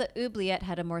 However, the oubliette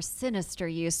had a more sinister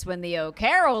use when the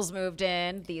O'Carrolls moved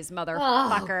in. These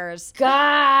motherfuckers. Oh,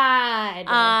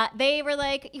 God. They were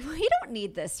like, we don't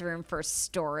need this room for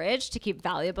storage to keep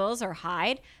valuables or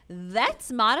hide.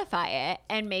 Let's modify it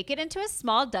and make it into a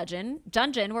small dungeon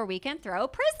where we can throw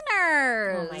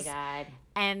prisoners. Oh, my God.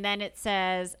 And then it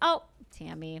says, oh,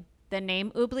 Tammy, the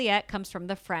name oubliette comes from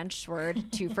the French word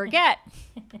to forget.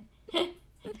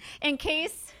 In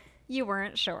case you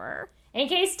weren't sure. In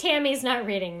case Tammy's not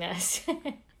reading this.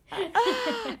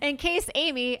 In case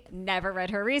Amy never read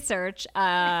her research.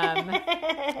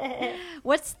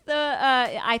 What's the,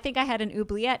 I think I had an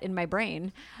oubliette in my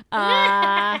brain.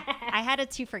 I had a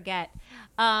to forget.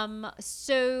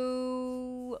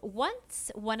 So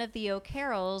once one of the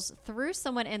O'Carrolls threw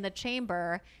someone in the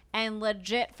chamber and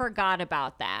legit forgot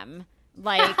about them.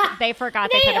 Like they forgot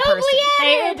they put a person.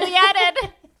 They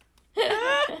oublietted.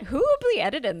 Who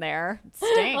oublietted in there? It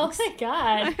stinks. Oh my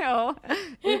God. Oh.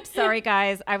 Oops, sorry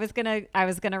guys. I was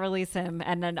gonna release him,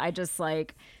 and then I just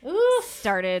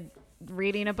started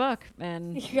reading a book,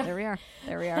 and there we are.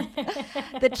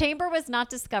 The chamber was not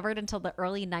discovered until the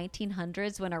early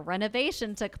 1900s when a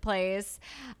renovation took place.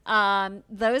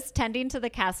 Those tending to the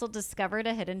castle discovered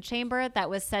a hidden chamber that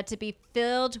was said to be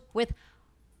filled with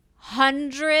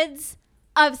hundreds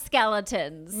of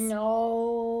skeletons.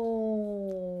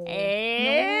 No.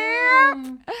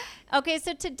 Okay,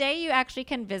 so today you actually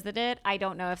can visit it. I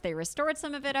don't know if they restored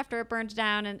some of it after it burned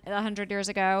down 100 years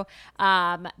ago.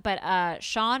 But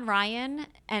Sean Ryan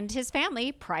and his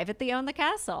family privately own the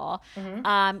castle.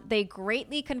 Mm-hmm. They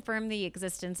greatly confirm the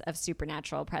existence of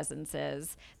supernatural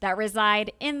presences that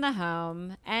reside in the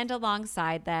home and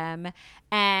alongside them.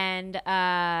 And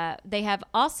they have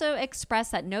also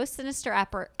expressed that no sinister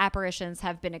apparitions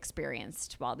have been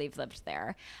experienced while they've lived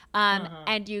there.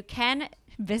 And you can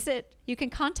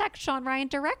contact Sean Ryan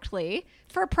directly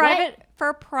for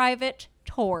private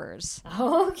tours.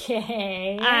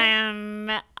 Okay. I don't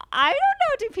know.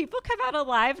 Do people come out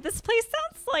alive? This place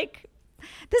sounds like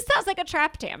a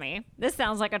trap, Tammy. This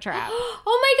sounds like a trap. Oh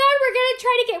my God, we're gonna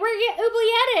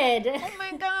oublietted. Oh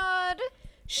my God.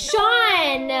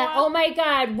 Sean! No. Oh my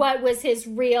God, what was his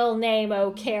real name,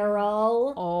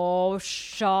 O'Carroll? Oh,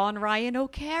 Sean Ryan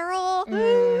O'Carroll.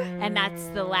 And that's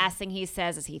the last thing he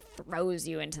says as he throws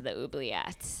you into the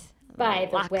oubliette.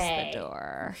 Locks the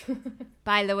door.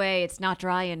 By the way, it's not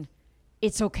Ryan.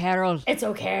 It's O'Carroll. It's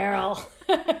O'Carroll.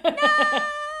 No!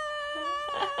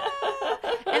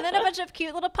 And then a bunch of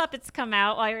cute little puppets come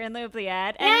out while you're in the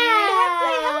oubliette. And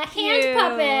they help hand you.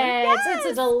 puppets. Yes. It's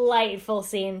a delightful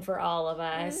scene for all of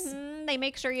us. Mm-hmm. They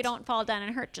make sure you don't fall down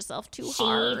and hurt yourself too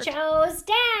hard. She chose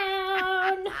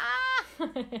down.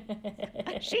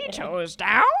 She chose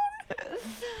down?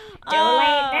 Too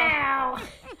late now.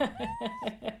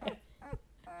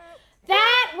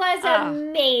 That was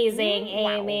amazing,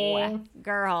 Amy. Wow.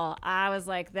 Girl, I was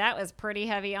like, that was pretty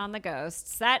heavy on the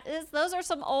ghosts. Those are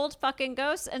some old fucking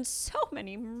ghosts and so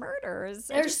many murders.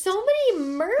 There's so many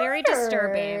murders. Very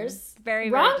disturbing.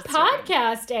 Very Wrong disturbing.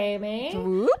 podcast, Amy.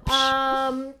 Whoops.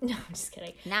 No, I'm just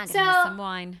kidding. Now give me some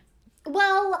wine.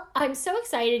 Well, I'm so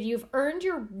excited. You've earned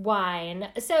your wine.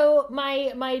 So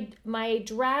my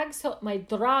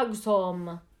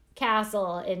Dragsholm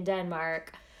castle in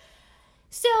Denmark.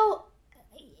 So,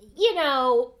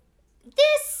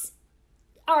 this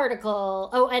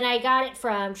article, and I got it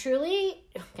from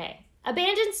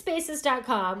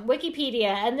abandonedspaces.com, Wikipedia,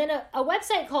 and then a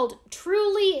website called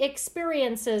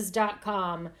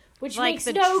trulyexperiences.com, which like makes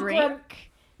the no drink.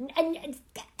 And that is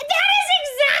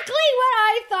exactly what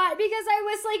I thought, because I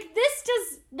was like, this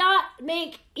does not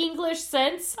make English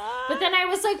sense. But then I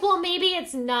was like, well, maybe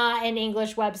it's not an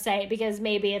English website because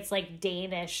maybe it's like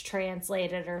Danish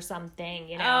translated or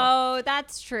something, Oh,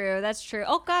 that's true.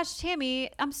 Oh gosh,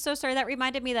 Tammy, I'm so sorry. That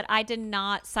reminded me that I did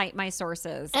not cite my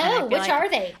sources. Oh, which are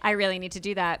they? I really need to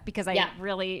do that because I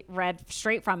really read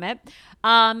straight from it.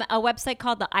 A website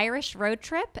called The Irish Road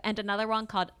Trip and another one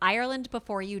called Ireland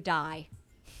Before You Die.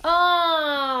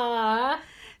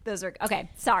 Those are okay.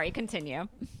 Sorry, continue.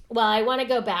 Well, I want to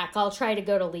go back. I'll try to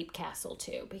go to Leap Castle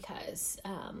too, because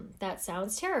that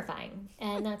sounds terrifying,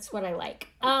 and that's what I like.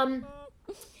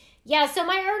 Yeah. So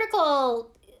my article,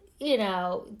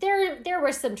 there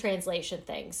were some translation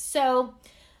things. So,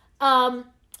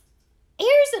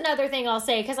 here's another thing I'll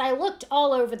say, because I looked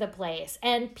all over the place,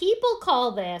 and people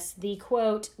call this the,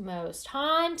 quote, most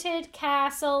haunted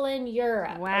castle in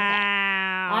Europe. Wow.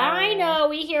 Okay. I know,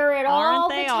 we hear it all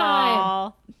the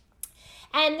time.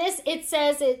 And it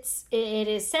says it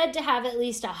is said to have at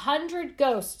least 100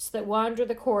 ghosts that wander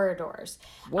the corridors.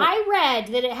 Whoa. I read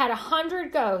that it had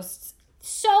 100 ghosts,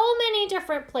 so many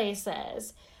different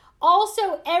places.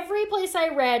 Also, every place I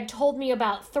read told me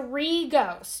about 3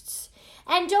 ghosts.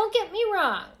 And don't get me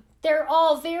wrong, they're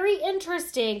all very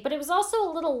interesting, but it was also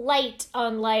a little light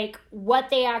on, like, what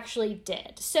they actually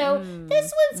did. So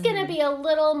this one's going to be a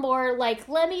little more like,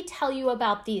 let me tell you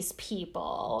about these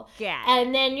people. Yeah.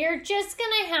 And then you're just going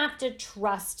to have to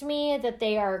trust me that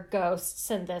they are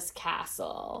ghosts in this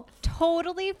castle.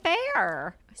 Totally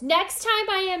fair. Next time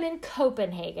I am in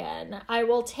Copenhagen, I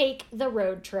will take the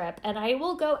road trip and I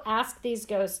will go ask these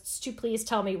ghosts to please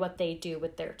tell me what they do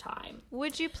with their time.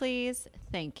 Would you please?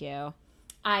 Thank you.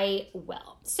 I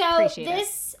will. So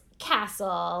this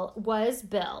castle was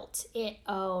built.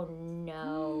 Oh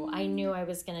no. I knew I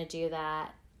was going to do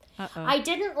that. Uh-oh. I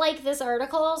didn't like this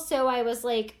article, so I was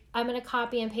like, I'm going to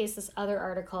copy and paste this other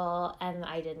article, and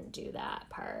I didn't do that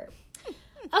part.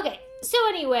 Okay, so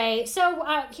anyway,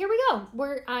 here we go.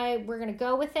 We're going to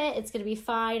go with it. It's going to be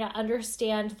fine. I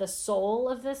understand the soul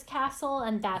of this castle,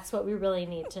 and that's what we really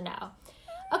need to know.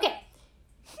 Okay,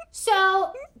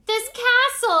 so this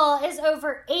castle is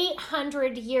over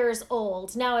 800 years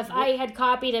old. Now, if I had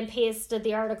copied and pasted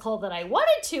the article that I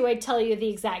wanted to, I'd tell you the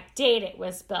exact date it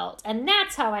was built. And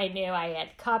that's how I knew I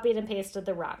had copied and pasted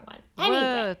the wrong one. Anyway.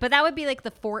 Whoa, but that would be like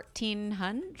the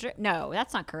 1400? No,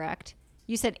 that's not correct.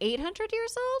 You said 800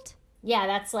 years old? Yeah,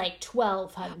 that's like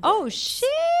 1200. Oh, shit.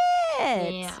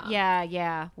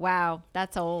 Yeah. Wow,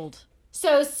 that's old.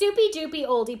 So, soupy doopy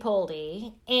oldie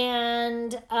poldy,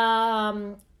 and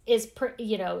is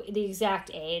the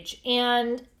exact age,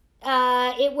 and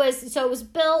it was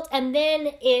built, and then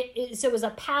it was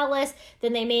a palace.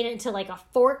 Then they made it into like a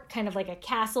fort, kind of like a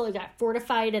castle. It got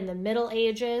fortified in the Middle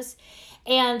Ages,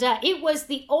 and it was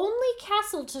the only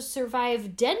castle to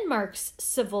survive Denmark's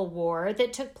civil war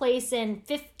that took place in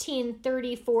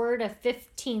 1534 to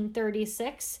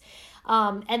 1536.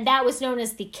 And that was known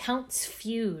as the Count's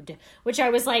Feud, which I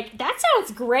was like, that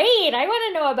sounds great. I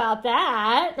want to know about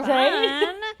that.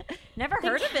 Right? Never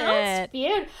heard of it.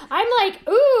 Feud. I'm like,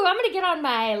 ooh, I'm going to get on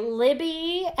my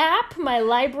Libby app, my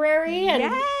library,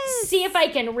 and see if I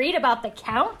can read about the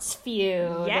Count's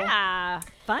Feud. Yeah.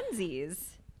 Funsies.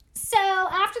 So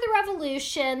after the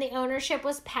revolution, the ownership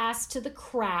was passed to the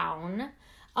crown.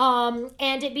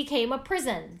 And it became a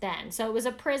prison then. So it was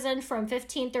a prison from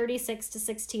 1536 to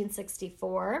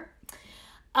 1664.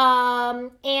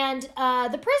 And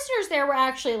the prisoners there were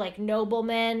actually like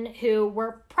noblemen who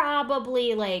were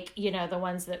probably like, the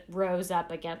ones that rose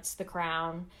up against the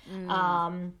crown.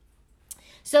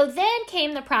 So then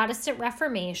came the Protestant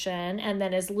Reformation, and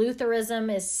then as Lutheranism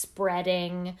is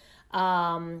spreading,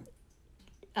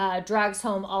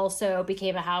 Dragsholm also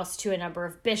became a house to a number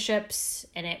of bishops,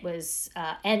 and it was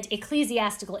and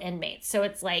ecclesiastical inmates. So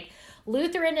it's like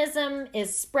Lutheranism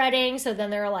is spreading, so then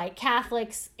they're like,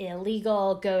 Catholics,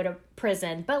 illegal, go to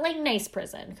prison, but like nice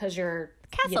prison, because you're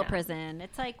castle prison.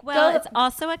 It's like, it's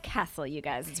also a castle, you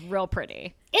guys. It's real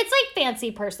pretty. It's like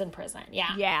fancy person prison,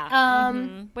 yeah,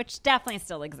 which definitely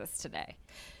still exists today.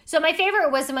 So my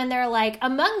favorite was when they're like,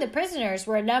 among the prisoners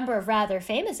were a number of rather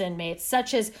famous inmates,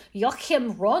 such as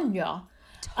Joachim Ronja.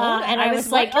 And I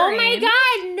was like, oh my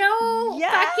God, no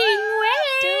fucking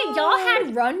way. Dude. Y'all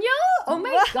had Ronja? Oh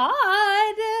my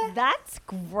God. That's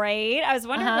great. I was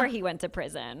wondering where he went to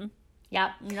prison.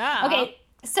 Yep. Yeah. Okay.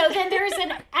 So then there's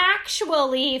an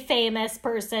actually famous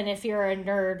person if you're a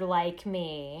nerd like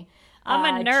me. I'm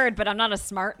a nerd, but I'm not a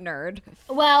smart nerd.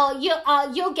 Well,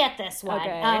 you'll get this one.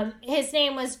 Okay. His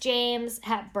name was James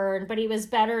Hepburn, but he was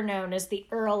better known as the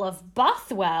Earl of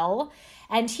Bothwell,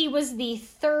 and he was the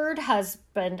third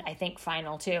husband, I think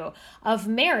final too, of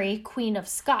Mary, Queen of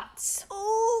Scots.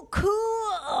 Oh,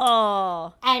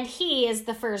 cool! And he is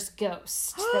the first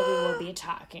ghost that we will be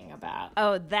talking about.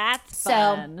 Oh, that's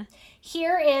fun. So,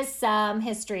 here is some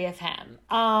history of him.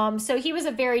 So he was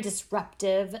a very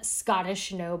disruptive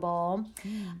Scottish noble.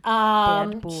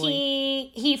 Bad boy.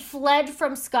 He fled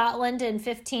from Scotland in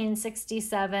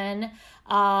 1567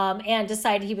 and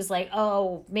decided he was like,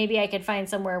 oh, maybe I could find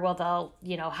somewhere where they'll,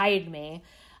 hide me.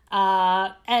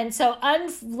 And so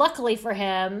unluckily for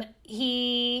him,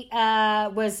 he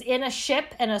was in a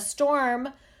ship and a storm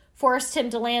forced him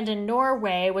to land in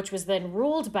Norway, which was then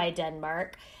ruled by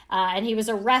Denmark. And he was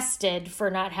arrested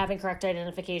for not having correct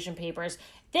identification papers.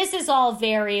 This is all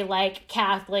very like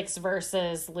Catholics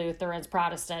versus Lutherans,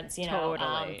 Protestants,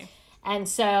 Totally. And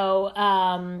so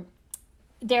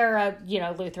they're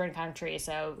a Lutheran country,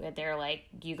 so they're like,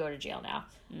 you go to jail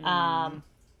now.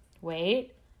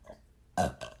 Wait.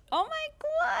 Oh my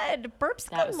God. Burps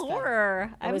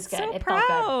galore. I'm so it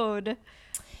proud.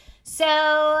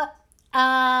 So,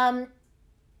 all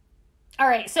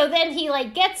right. So then he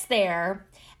like gets there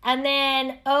and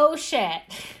then, oh shit.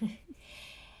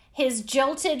 His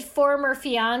jilted former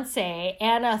fiance,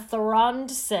 Anna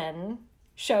Thorondson,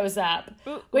 shows up,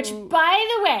 which, by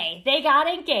the way, they got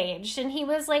engaged, and he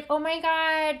was like, oh my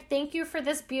God, thank you for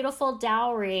this beautiful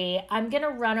dowry. I'm going to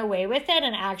run away with it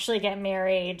and actually get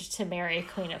married to Mary,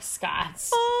 Queen of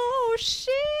Scots. Oh,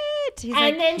 shit. He's and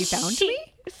like, then you found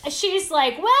me? She's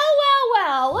like,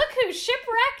 well, look who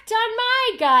shipwrecked on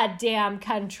my goddamn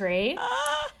country.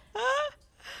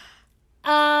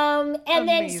 And Amazing.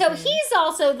 then, so he's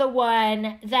also the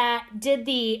one that did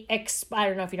I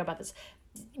don't know if you know about this.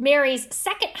 Mary's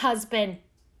second husband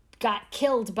got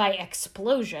killed by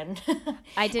explosion.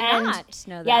 I did not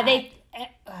know that.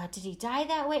 Yeah, did he die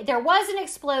that way? There was an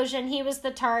explosion. He was the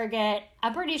target.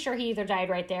 I'm pretty sure he either died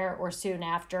right there or soon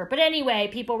after. But anyway,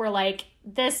 people were like,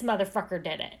 this motherfucker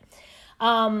did it.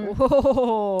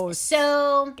 Whoa.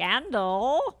 So.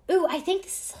 Scandal. Ooh, I think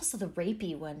this is also the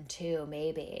rapey one too,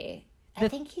 maybe. I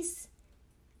think he's...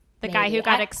 The guy who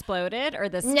got exploded, or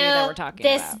this dude that we're talking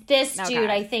about? This dude,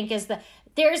 I think, is the...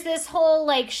 There's this whole,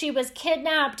 like, she was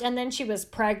kidnapped and then she was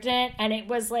pregnant, and it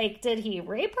was like, did he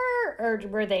rape her? Or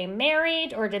were they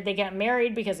married? Or did they get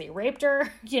married because he raped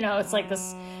her? You know, it's like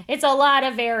this... It's a lot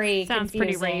of very Sounds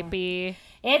confusing. pretty rapey.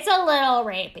 It's a little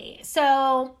rapey.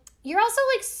 So... You're also,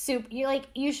 like,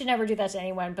 you should never do that to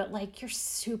anyone, but, like, you're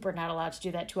super not allowed to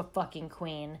do that to a fucking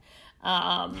queen.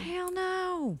 Hell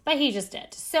no. But he just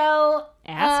did. So...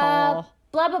 Asshole.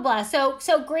 Blah, blah, blah.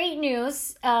 So great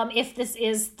news, if this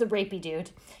is the rapey dude.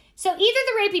 So either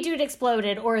the rapey dude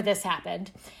exploded or this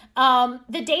happened.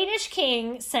 The Danish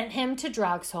king sent him to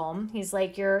Dragsholm. He's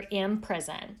like, you're in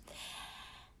prison.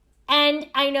 And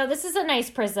I know this is a nice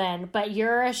prison, but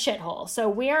you're a shithole, so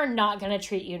we are not going to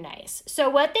treat you nice. So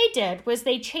what they did was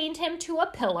they chained him to a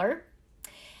pillar,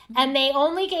 and they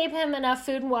only gave him enough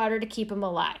food and water to keep him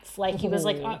alive. Like, he was,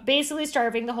 like, basically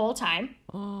starving the whole time.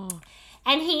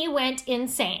 And he went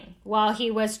insane while he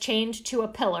was chained to a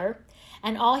pillar.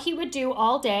 And all he would do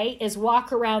all day is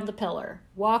walk around the pillar.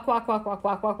 Walk. Oh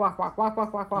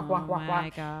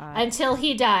my God. Until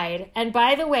he died. And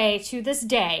by the way, to this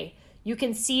day, you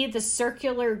can see the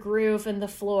circular groove in the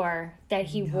floor that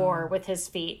he wore with his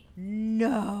feet.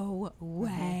 No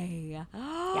way.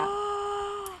 Yeah.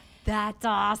 That's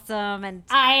awesome. And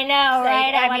I know,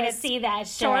 right? I want to see that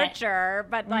shit. Torture,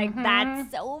 but like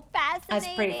that's so fascinating. That's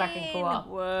pretty fucking cool.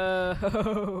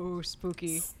 Whoa,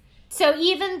 spooky. So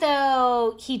even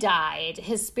though he died,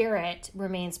 his spirit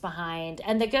remains behind,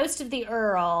 and the ghost of the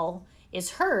Earl is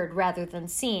heard rather than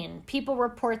seen. People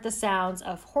report the sounds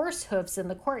of horse hooves in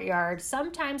the courtyard,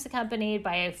 sometimes accompanied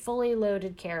by a fully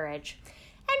loaded carriage.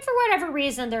 And for whatever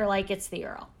reason, they're like, it's the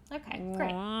Earl. Okay,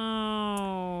 great.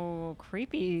 Wow,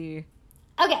 creepy.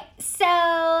 Okay,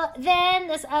 so then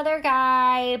this other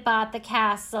guy bought the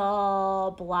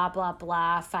castle, blah, blah,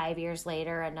 blah. 5 years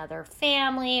later, another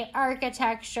family,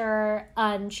 architecture,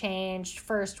 unchanged,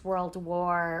 First World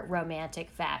War, romantic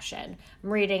fashion. I'm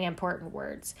reading important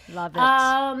words. Love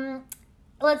it.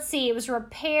 Let's see, it was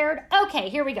repaired. Okay,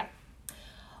 here we go.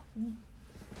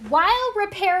 While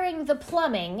repairing the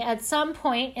plumbing at some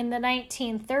point in the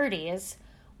 1930s,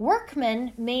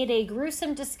 workmen made a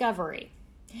gruesome discovery.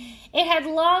 It had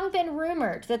long been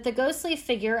rumored that the ghostly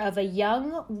figure of a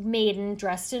young maiden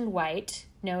dressed in white,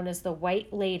 known as the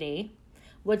White Lady,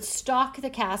 would stalk the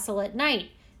castle at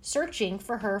night, searching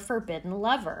for her forbidden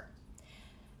lover.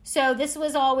 So this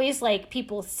was always like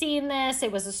people seeing this.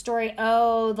 It was a story,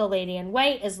 oh, the lady in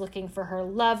white is looking for her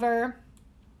lover.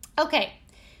 Okay,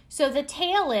 so the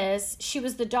tale is she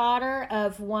was the daughter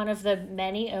of one of the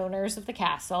many owners of the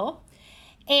castle.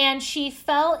 And she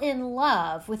fell in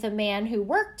love with a man who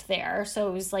worked there, so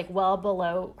it was like well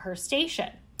below her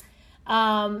station.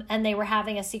 And they were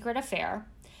having a secret affair.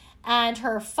 And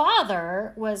her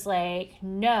father was like,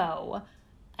 no.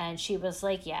 And she was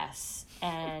like, yes.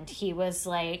 And he was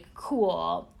like,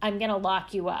 cool, I'm going to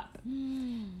lock you up.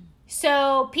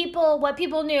 So what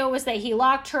people knew was that he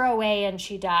locked her away and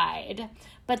she died.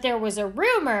 But there was a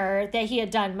rumor that he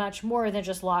had done much more than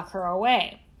just lock her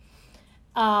away.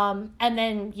 And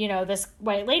then, this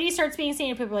white lady starts being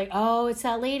seen and people are like, oh, it's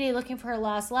that lady looking for her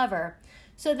lost lover.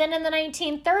 So then in the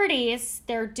 1930s,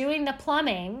 they're doing the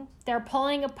plumbing. They're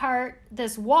pulling apart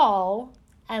this wall.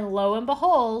 And lo and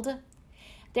behold,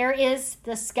 there is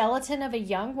the skeleton of a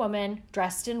young woman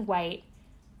dressed in white,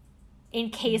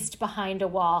 encased behind a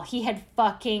wall. He had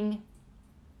fucking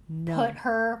put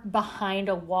her behind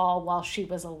a wall while she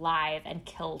was alive and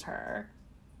killed her.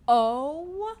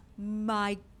 Oh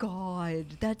my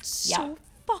God. That's so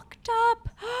fucked up.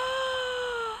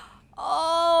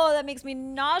 Oh, that makes me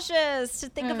nauseous to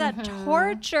think of that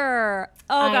torture.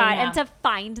 Oh, God. And to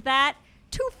find that,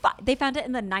 they found it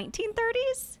in the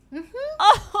 1930s?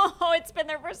 Oh, it's been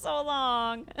there for so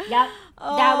long. Yep.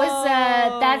 Oh. That was,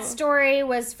 that story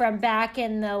was from back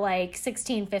in the,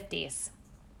 1650s.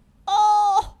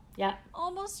 Oh. Yep.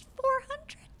 Almost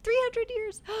 300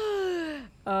 years.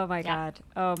 Oh, my God.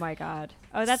 Oh, my God.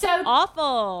 Oh, that's so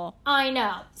awful. I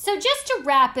know. So just to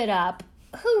wrap it up,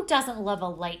 who doesn't love a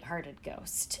lighthearted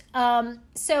ghost?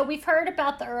 So we've heard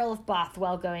about the Earl of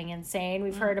Bothwell going insane.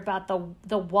 We've heard about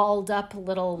the walled up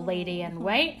little lady in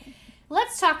white.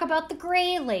 Let's talk about the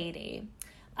gray lady.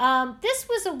 This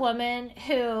was a woman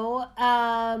who,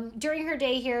 during her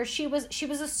day here, she was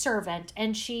a servant,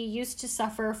 and she used to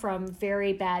suffer from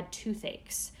very bad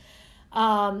toothaches.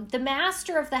 The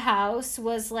master of the house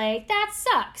was like, that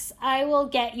sucks. I will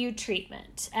get you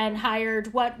treatment, and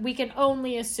hired what we can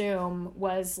only assume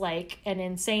was an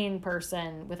insane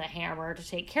person with a hammer to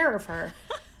take care of her.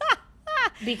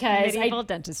 Because medieval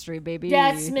dentistry, baby.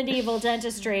 That's medieval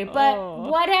dentistry. But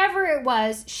whatever it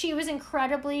was, she was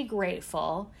incredibly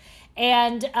grateful.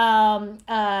 And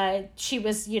she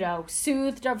was,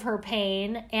 soothed of her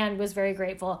pain and was very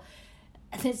grateful.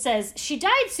 It says she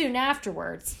died soon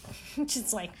afterwards, which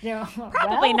is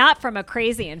probably not from a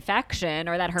crazy infection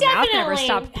or that her mouth never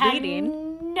stopped bleeding.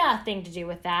 Had nothing to do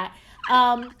with that.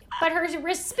 But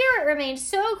her spirit remained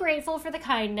so grateful for the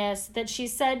kindness that she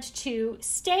said to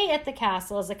stay at the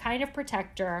castle as a kind of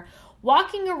protector,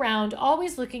 walking around,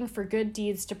 always looking for good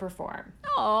deeds to perform.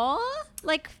 Aw,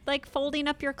 like folding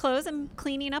up your clothes and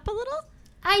cleaning up a little?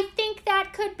 I think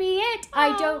that could be it.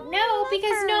 I don't know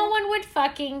because no one would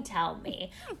fucking tell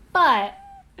me. But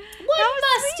one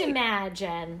must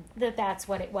imagine that that's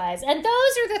what it was. And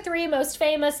those are the three most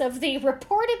famous of the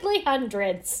reportedly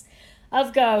hundreds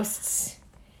of ghosts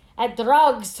at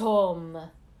Dragsholm.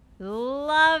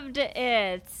 Loved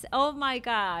it. Oh my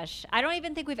gosh. I don't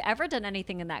even think we've ever done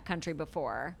anything in that country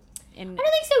before. I don't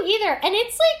think so either. And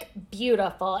it's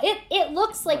beautiful. It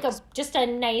looks like just a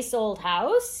nice old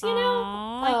house,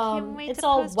 I can't wait it's to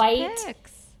all post white.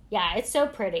 Pics. Yeah, it's so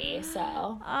pretty. So.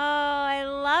 Oh, I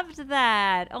loved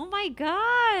that. Oh my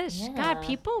gosh. Yeah. God,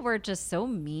 people were just so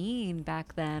mean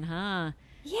back then, huh?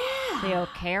 Yeah. The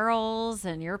O'Carrolls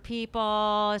and your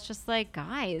people. It's just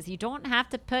guys, you don't have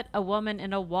to put a woman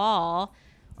in a wall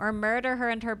or murder her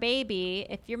and her baby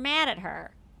if you're mad at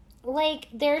her.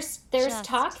 There's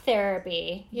talk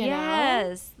therapy, you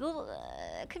know?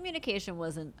 Communication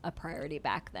wasn't a priority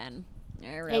back then.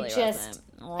 It really wasn't.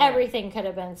 Oh. Everything could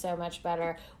have been so much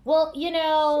better. Well,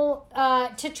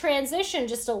 to transition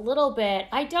just a little bit,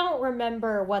 I don't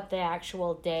remember what the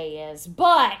actual day is,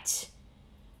 but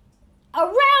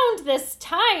around this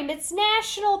time, it's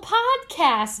National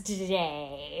Podcast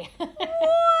Day. What?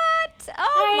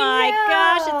 Oh my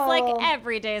gosh. It's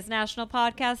every day is National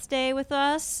Podcast Day with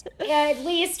us. Yeah, at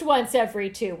least once every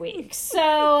 2 weeks.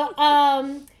 So,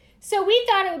 so we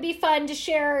thought it would be fun to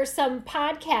share some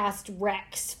podcast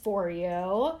recs for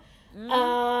you.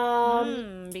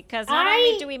 Because not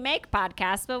only do we make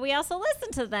podcasts, but we also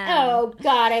listen to them. Oh,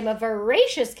 God, I'm a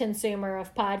voracious consumer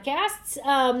of podcasts.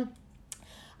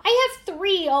 I have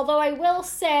 3, although I will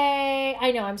say,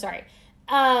 I'm sorry.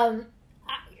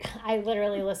 I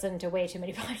literally listen to way too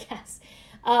many podcasts.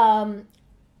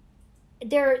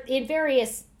 They're in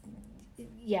various,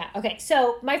 okay.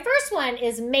 So my first one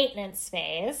is Maintenance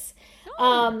Phase,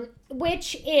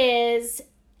 which is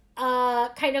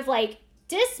kind of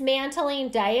dismantling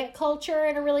diet culture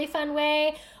in a really fun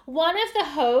way. One of the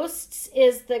hosts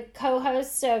is the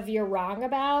co-host of You're Wrong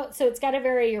About. So it's got a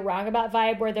very You're Wrong About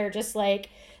vibe where they're just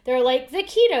they're the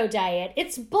keto diet.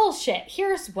 It's bullshit.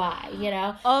 Here's why,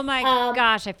 Oh my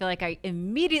gosh. I feel like I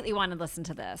immediately want to listen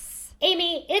to this.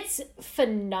 Amy, it's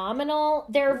phenomenal.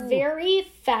 They're very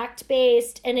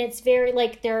fact-based, and it's very,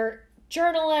 they're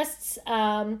journalists.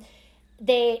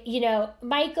 They,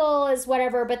 Michael is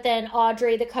whatever, but then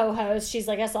Audrey, the co-host, she's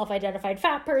a self-identified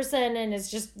fat person and is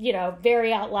just,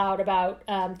 very out loud about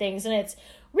things. And it's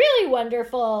really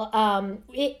wonderful.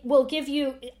 It will give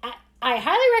you... I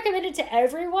highly recommend it to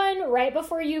everyone right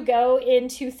before you go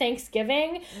into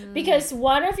Thanksgiving, because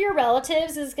one of your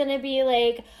relatives is going to be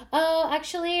oh,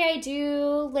 actually, I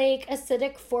do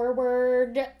acidic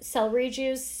forward celery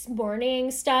juice morning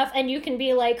stuff. And you can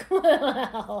be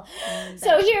well,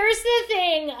 so here's the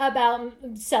thing about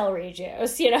celery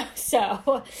juice,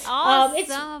 so.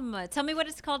 Awesome. Tell me what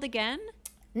it's called again.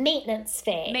 Maintenance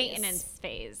Phase. Maintenance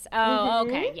Phase. Oh,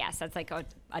 okay. Yes, that's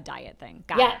a diet thing.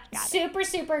 Got it. Super,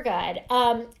 super good.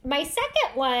 My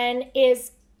second one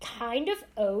is kind of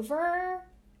over.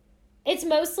 It's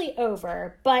mostly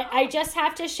over, but I just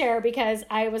have to share because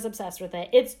I was obsessed with it.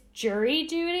 It's Jury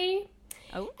Duty.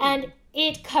 Oh. And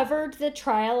it covered the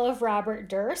trial of Robert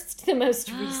Durst, the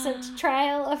most recent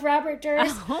trial of Robert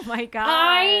Durst. Oh my gosh.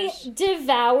 I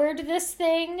devoured this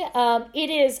thing. It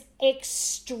is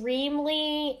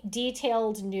extremely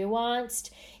detailed, nuanced.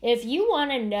 If you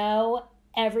want to know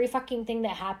every fucking thing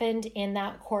that happened in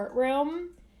that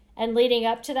courtroom and leading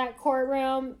up to that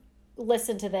courtroom,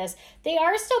 listen to this. They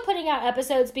are still putting out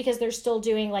episodes because they're still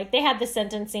doing, like, they had the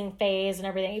sentencing phase and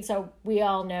everything, so we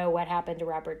all know what happened to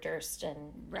Robert Durst and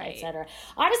et cetera.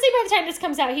 Honestly, by the time this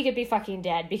comes out, he could be fucking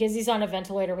dead because he's on a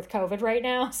ventilator with COVID right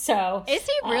now. So is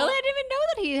he really? I didn't even know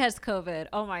that he has COVID.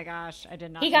 Oh my gosh, I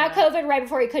did not. He got COVID right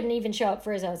before he couldn't even show up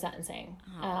for his own sentencing.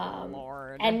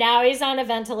 Lord. And now he's on a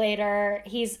ventilator.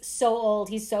 He's so old.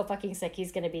 He's so fucking sick.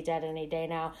 He's going to be dead any day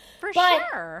now. For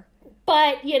sure.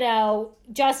 But, you know,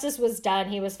 justice was done.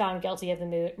 He was found guilty of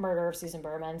the murder of Susan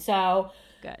Berman. So,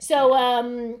 good. So,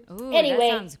 Ooh, anyway.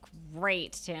 That sounds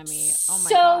great, Tammy. Oh my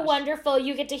so gosh. wonderful.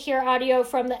 You get to hear audio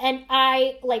from and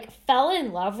I, like, fell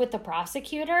in love with the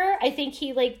prosecutor. I think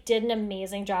he, like, did an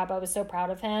amazing job. I was so proud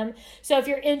of him. So if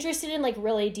you're interested in, like,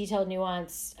 really detailed,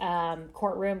 nuanced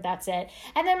courtroom, that's it.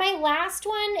 And then my last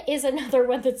one is another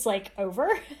one that's, like, over.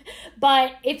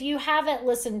 But if you haven't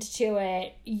listened to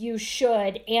it, you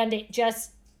should. And it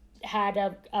just had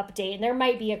an update. And there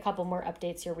might be a couple more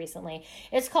updates here recently.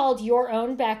 It's called Your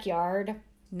Own Backyard.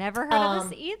 Never heard of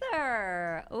this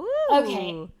either. Ooh.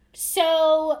 Okay.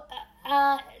 So,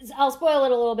 I'll spoil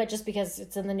it a little bit just because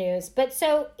it's in the news. But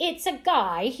so, it's a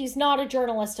guy. He's not a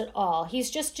journalist at all.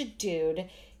 He's just a dude.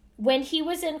 When he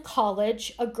was in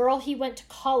college, a girl he went to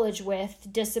college with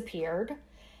disappeared.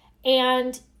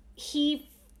 And he,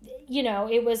 you know,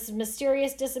 it was a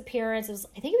mysterious disappearance. It was,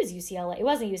 I think it was UCLA. It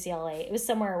wasn't UCLA. It was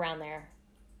somewhere around there.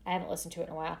 I haven't listened to it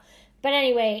in a while. But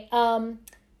anyway,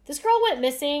 this girl went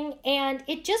missing, and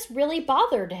it just really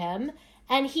bothered him.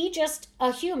 And he just,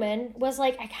 a human, was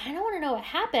like, I kind of want to know what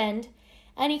happened.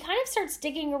 And he kind of starts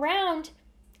digging around.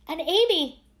 And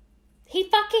Amy, he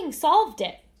fucking solved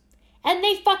it. And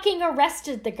they fucking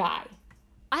arrested the guy.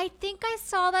 I think I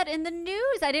saw that in the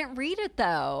news. I didn't read it,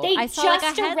 though. I saw like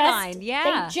a headline.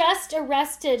 Yeah. They just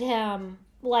arrested him,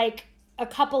 like, a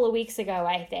couple of weeks ago,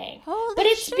 I think. Holy but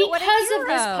it's shit, because of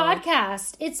this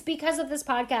podcast. It's because of this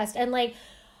podcast. And, like,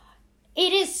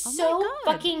 it is so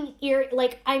fucking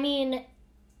like, I mean,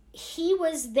 he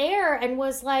was there and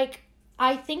was like,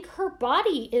 I think her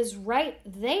body is right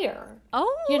there.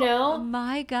 Oh, you know? Oh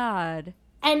my God.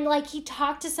 And, like, he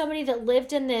talked to somebody that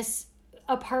lived in this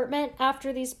apartment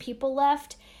after these people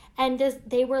left. And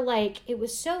they were like, it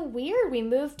was so weird. We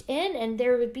moved in and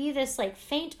there would be this, like,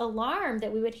 faint alarm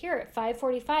that we would hear at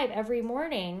 5:45 every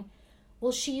morning.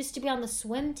 Well, she used to be on the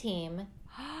swim team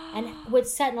and would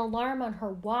set an alarm on her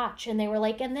watch. And they were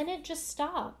like, and then it just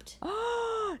stopped.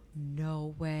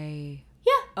 No way.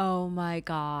 Yeah. Oh my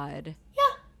God.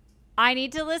 Yeah. I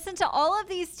need to listen to all of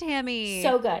these, Tammy.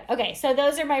 So good. Okay, so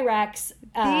those are my recs.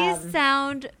 These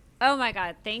sound... Oh my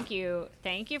God. Thank you.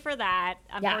 Thank you for that.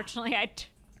 Unfortunately, I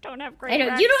don't have great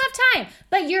recs. You don't have time,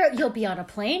 but you'll be on a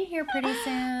plane here pretty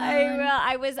soon.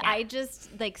 I will. I just,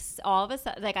 like, all of a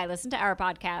sudden, like, I listened to our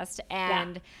podcast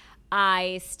and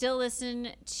I still listen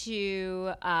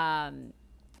to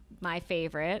my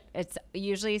favorite. It's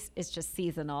just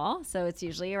seasonal, so it's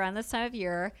usually around this time of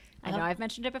year. I know I've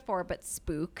mentioned it before, but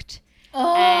Spooked.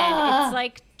 And it's,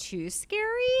 like, too scary.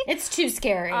 It's too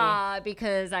scary.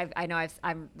 Because I know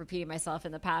I'm repeating myself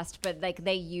in the past, but, like,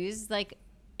 they use, like,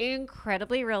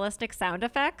 incredibly realistic sound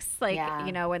effects, like,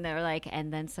 you know, when they're like,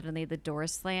 and then suddenly the door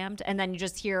slammed, and then you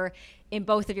just hear in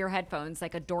both of your headphones,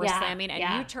 like, a door slamming,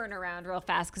 and you turn around real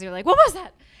fast because you're like, what was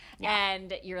that?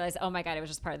 And you realize, oh my God, it was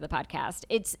just part of the podcast.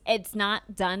 It's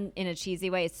not done in a cheesy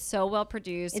way. It's so well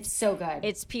produced. It's so good.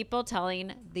 It's people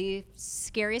telling the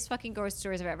scariest fucking ghost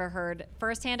stories I've ever heard,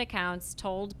 firsthand accounts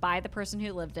told by the person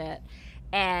who lived it.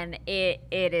 And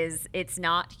it's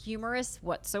not humorous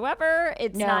whatsoever.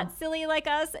 It's not silly like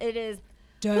us. It is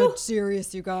dead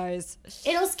serious, you guys.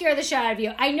 It'll scare the shit out of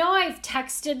you. I know I've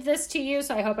texted this to you,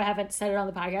 so I hope I haven't said it on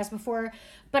the podcast before,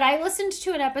 but I listened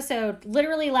to an episode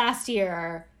literally last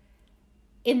year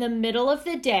in the middle of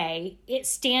the day,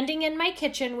 standing in my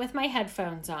kitchen with my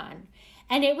headphones on.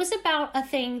 And it was about a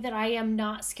thing that I am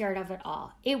not scared of at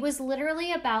all. It was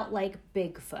literally about, like,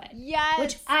 Bigfoot. Yes.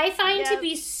 Which I find to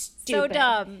be stupid.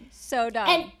 So dumb.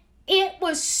 And it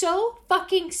was so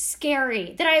fucking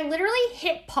scary that I literally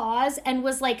hit pause and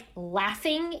was, like,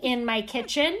 laughing in my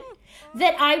kitchen.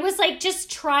 That I was, like,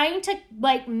 just trying to,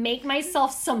 like, make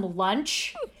myself some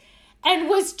lunch. and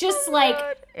was just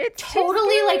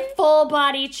totally like full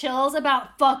body chills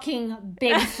about fucking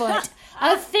Bigfoot.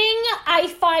 A thing I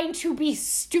find to be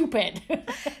stupid.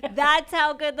 That's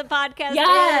how good the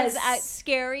podcast is at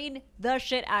scaring the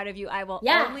shit out of you. I will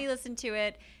only listen to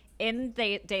it in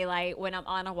daylight when I'm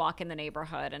on a walk in the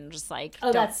neighborhood and just like,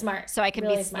 that's smart. So I can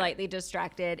be slightly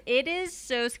distracted. It is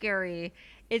so scary.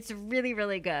 It's really,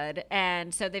 really good.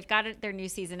 And so they've got their new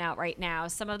season out right now.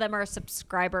 Some of them are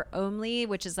subscriber only,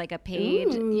 which is like a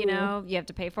paid, you have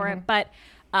to pay for it. But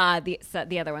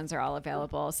the other ones are all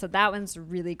available. So that one's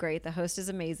really great. The host is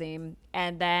amazing.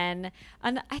 And then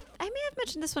I may have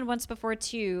mentioned this one once before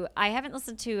too. I haven't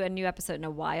listened to a new episode in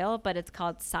a while, but it's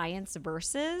called Science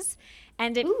Versus.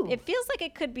 And it feels like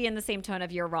it could be in the same tone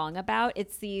of You're Wrong About.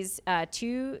 It's these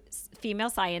two female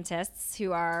scientists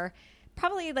who are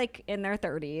probably like in their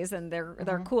 30s, and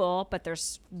they're cool, but they're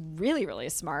really, really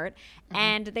smart.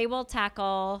 And they will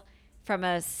tackle from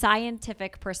a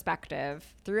scientific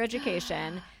perspective through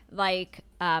education, like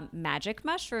magic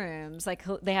mushrooms. Like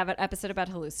they have an episode about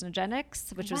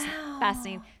hallucinogenics, which was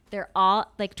fascinating. They're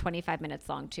all like 25 minutes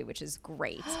long too, which is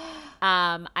great.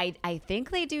 I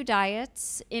think they do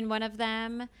diets in one of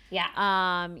them.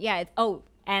 Yeah.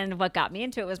 And what got me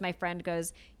into it was my friend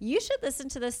goes, you should listen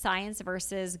to the Science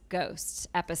versus Ghosts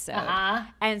episode.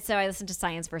 And so I listened to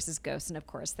Science versus Ghosts, and of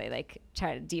course they like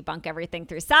try to debunk everything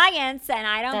through science, and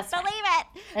I don't believe it.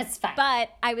 That's fine. But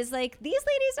I was like, these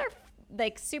ladies are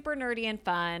like super nerdy and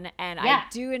fun, and I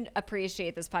do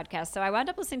appreciate this podcast. So I wound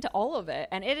up listening to all of it,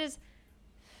 and it is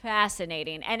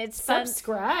fascinating, and it's fun.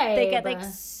 Subscribe. They get like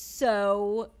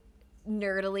so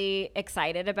nerdily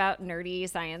excited about nerdy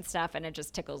science stuff, and it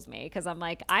just tickles me because I'm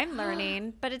like, I'm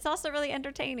learning, but it's also really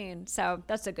entertaining. So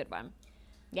that's a good one.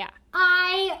 Yeah.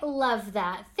 I love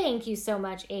that. Thank you so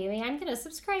much, Amy. I'm going to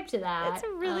subscribe to that. It's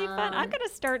really fun. I'm going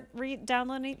to start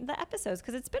downloading the episodes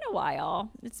because it's been a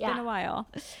while. Been a while.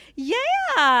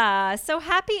 Yeah. So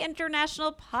happy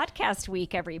International Podcast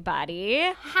Week,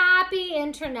 everybody. Happy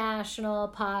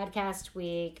International Podcast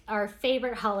Week. Our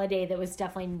favorite holiday that was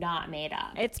definitely not made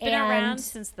up. It's been around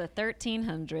since the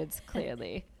 1300s,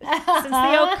 clearly. Since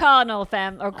the O'Connor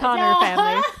family.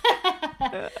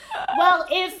 Well,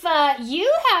 if you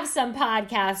have some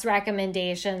podcast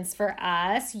recommendations for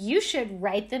us, you should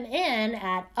write them in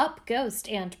at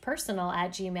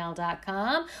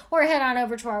upghostandpersonal@gmail.com, or head on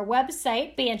over to our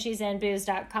website,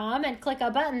 bansheesandbooze.com, and click a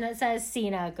button that says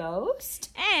Seen a Ghost.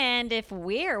 And if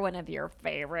we're one of your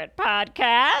favorite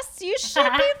podcasts, you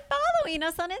should be following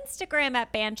us on Instagram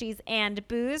at Banshees and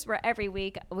Booze, where every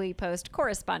week we post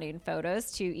corresponding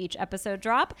photos to each episode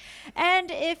drop. And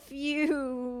if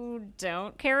you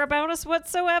don't care about us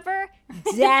whatsoever,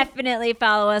 definitely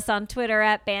follow us on Twitter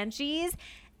at Banshees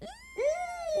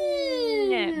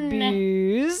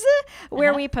Booze,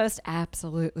 where we post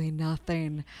absolutely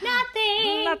nothing,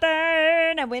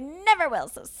 and we never will.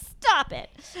 So stop it.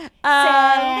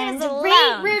 Send,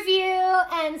 rate, review,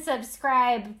 and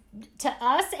subscribe to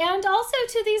us, and also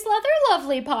to these other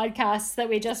lovely podcasts that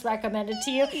we just recommended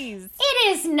to you. It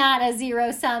is not a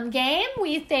zero-sum game.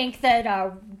 We think that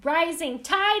a rising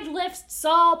tide lifts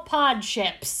all pod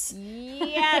ships.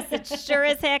 Yes, it sure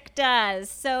as heck does.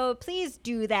 So please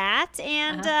do that.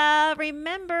 And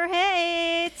remember,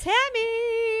 hey,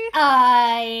 Tammy.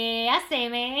 Yes,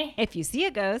 Amy. If you see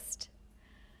a ghost.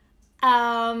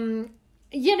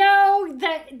 You know,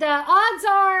 the odds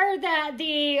are that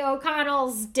the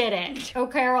O'Connells did it. The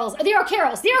O'Carrolls did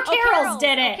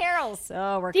it.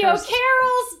 Oh, we're the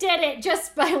O'Carrolls did it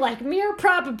just by like mere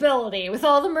probability. With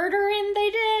all the murdering they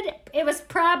did, it was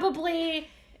probably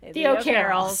the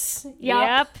O'Carrolls.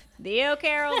 Yep, the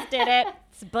O'Carrolls did it.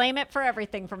 Blame it for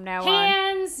everything from now on.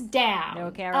 Hands down. No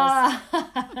O'Carrolls.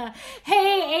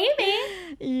 Hey,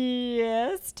 Amy.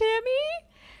 Yes, Tammy?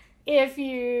 If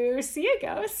you see a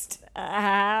ghost,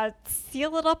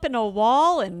 seal it up in a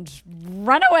wall and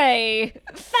run away.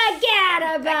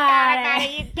 Forget about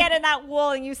it. You get in that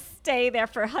wall and you stay there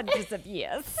for hundreds of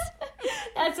years.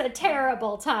 That's a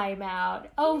terrible timeout.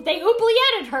 Oh, they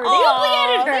oublieted her. They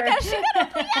got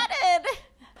oublieted.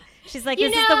 She's like,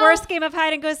 this is the worst game of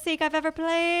hide and go seek I've ever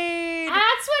played.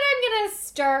 That's what I'm going to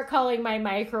start calling my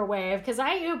microwave, because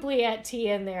I oubliette tea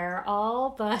in there all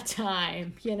the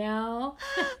time, you know?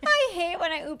 I hate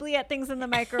when I oubliette things in the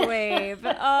microwave.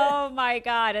 Oh, my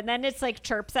God. And then it's like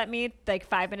chirps at me like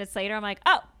 5 minutes later. I'm like,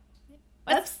 oh,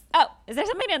 is there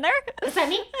something in there? Is that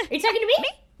me? Are you talking to me?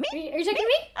 Me? Are you talking to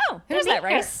me? Oh, there's that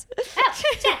rice.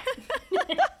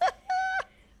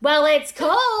 Well, it's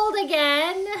cold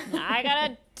again. I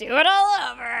gotta do it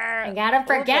all over. I gotta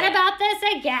forget about this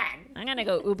again. I'm gonna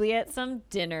go oubliette some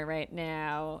dinner right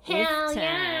now. Hell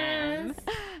yes.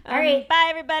 All right. Bye,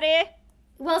 everybody.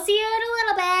 We'll see you in a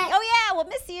little bit. Oh, yeah. We'll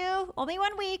miss you. Only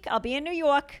 1 week. I'll be in New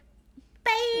York.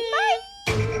 Bye. Bye.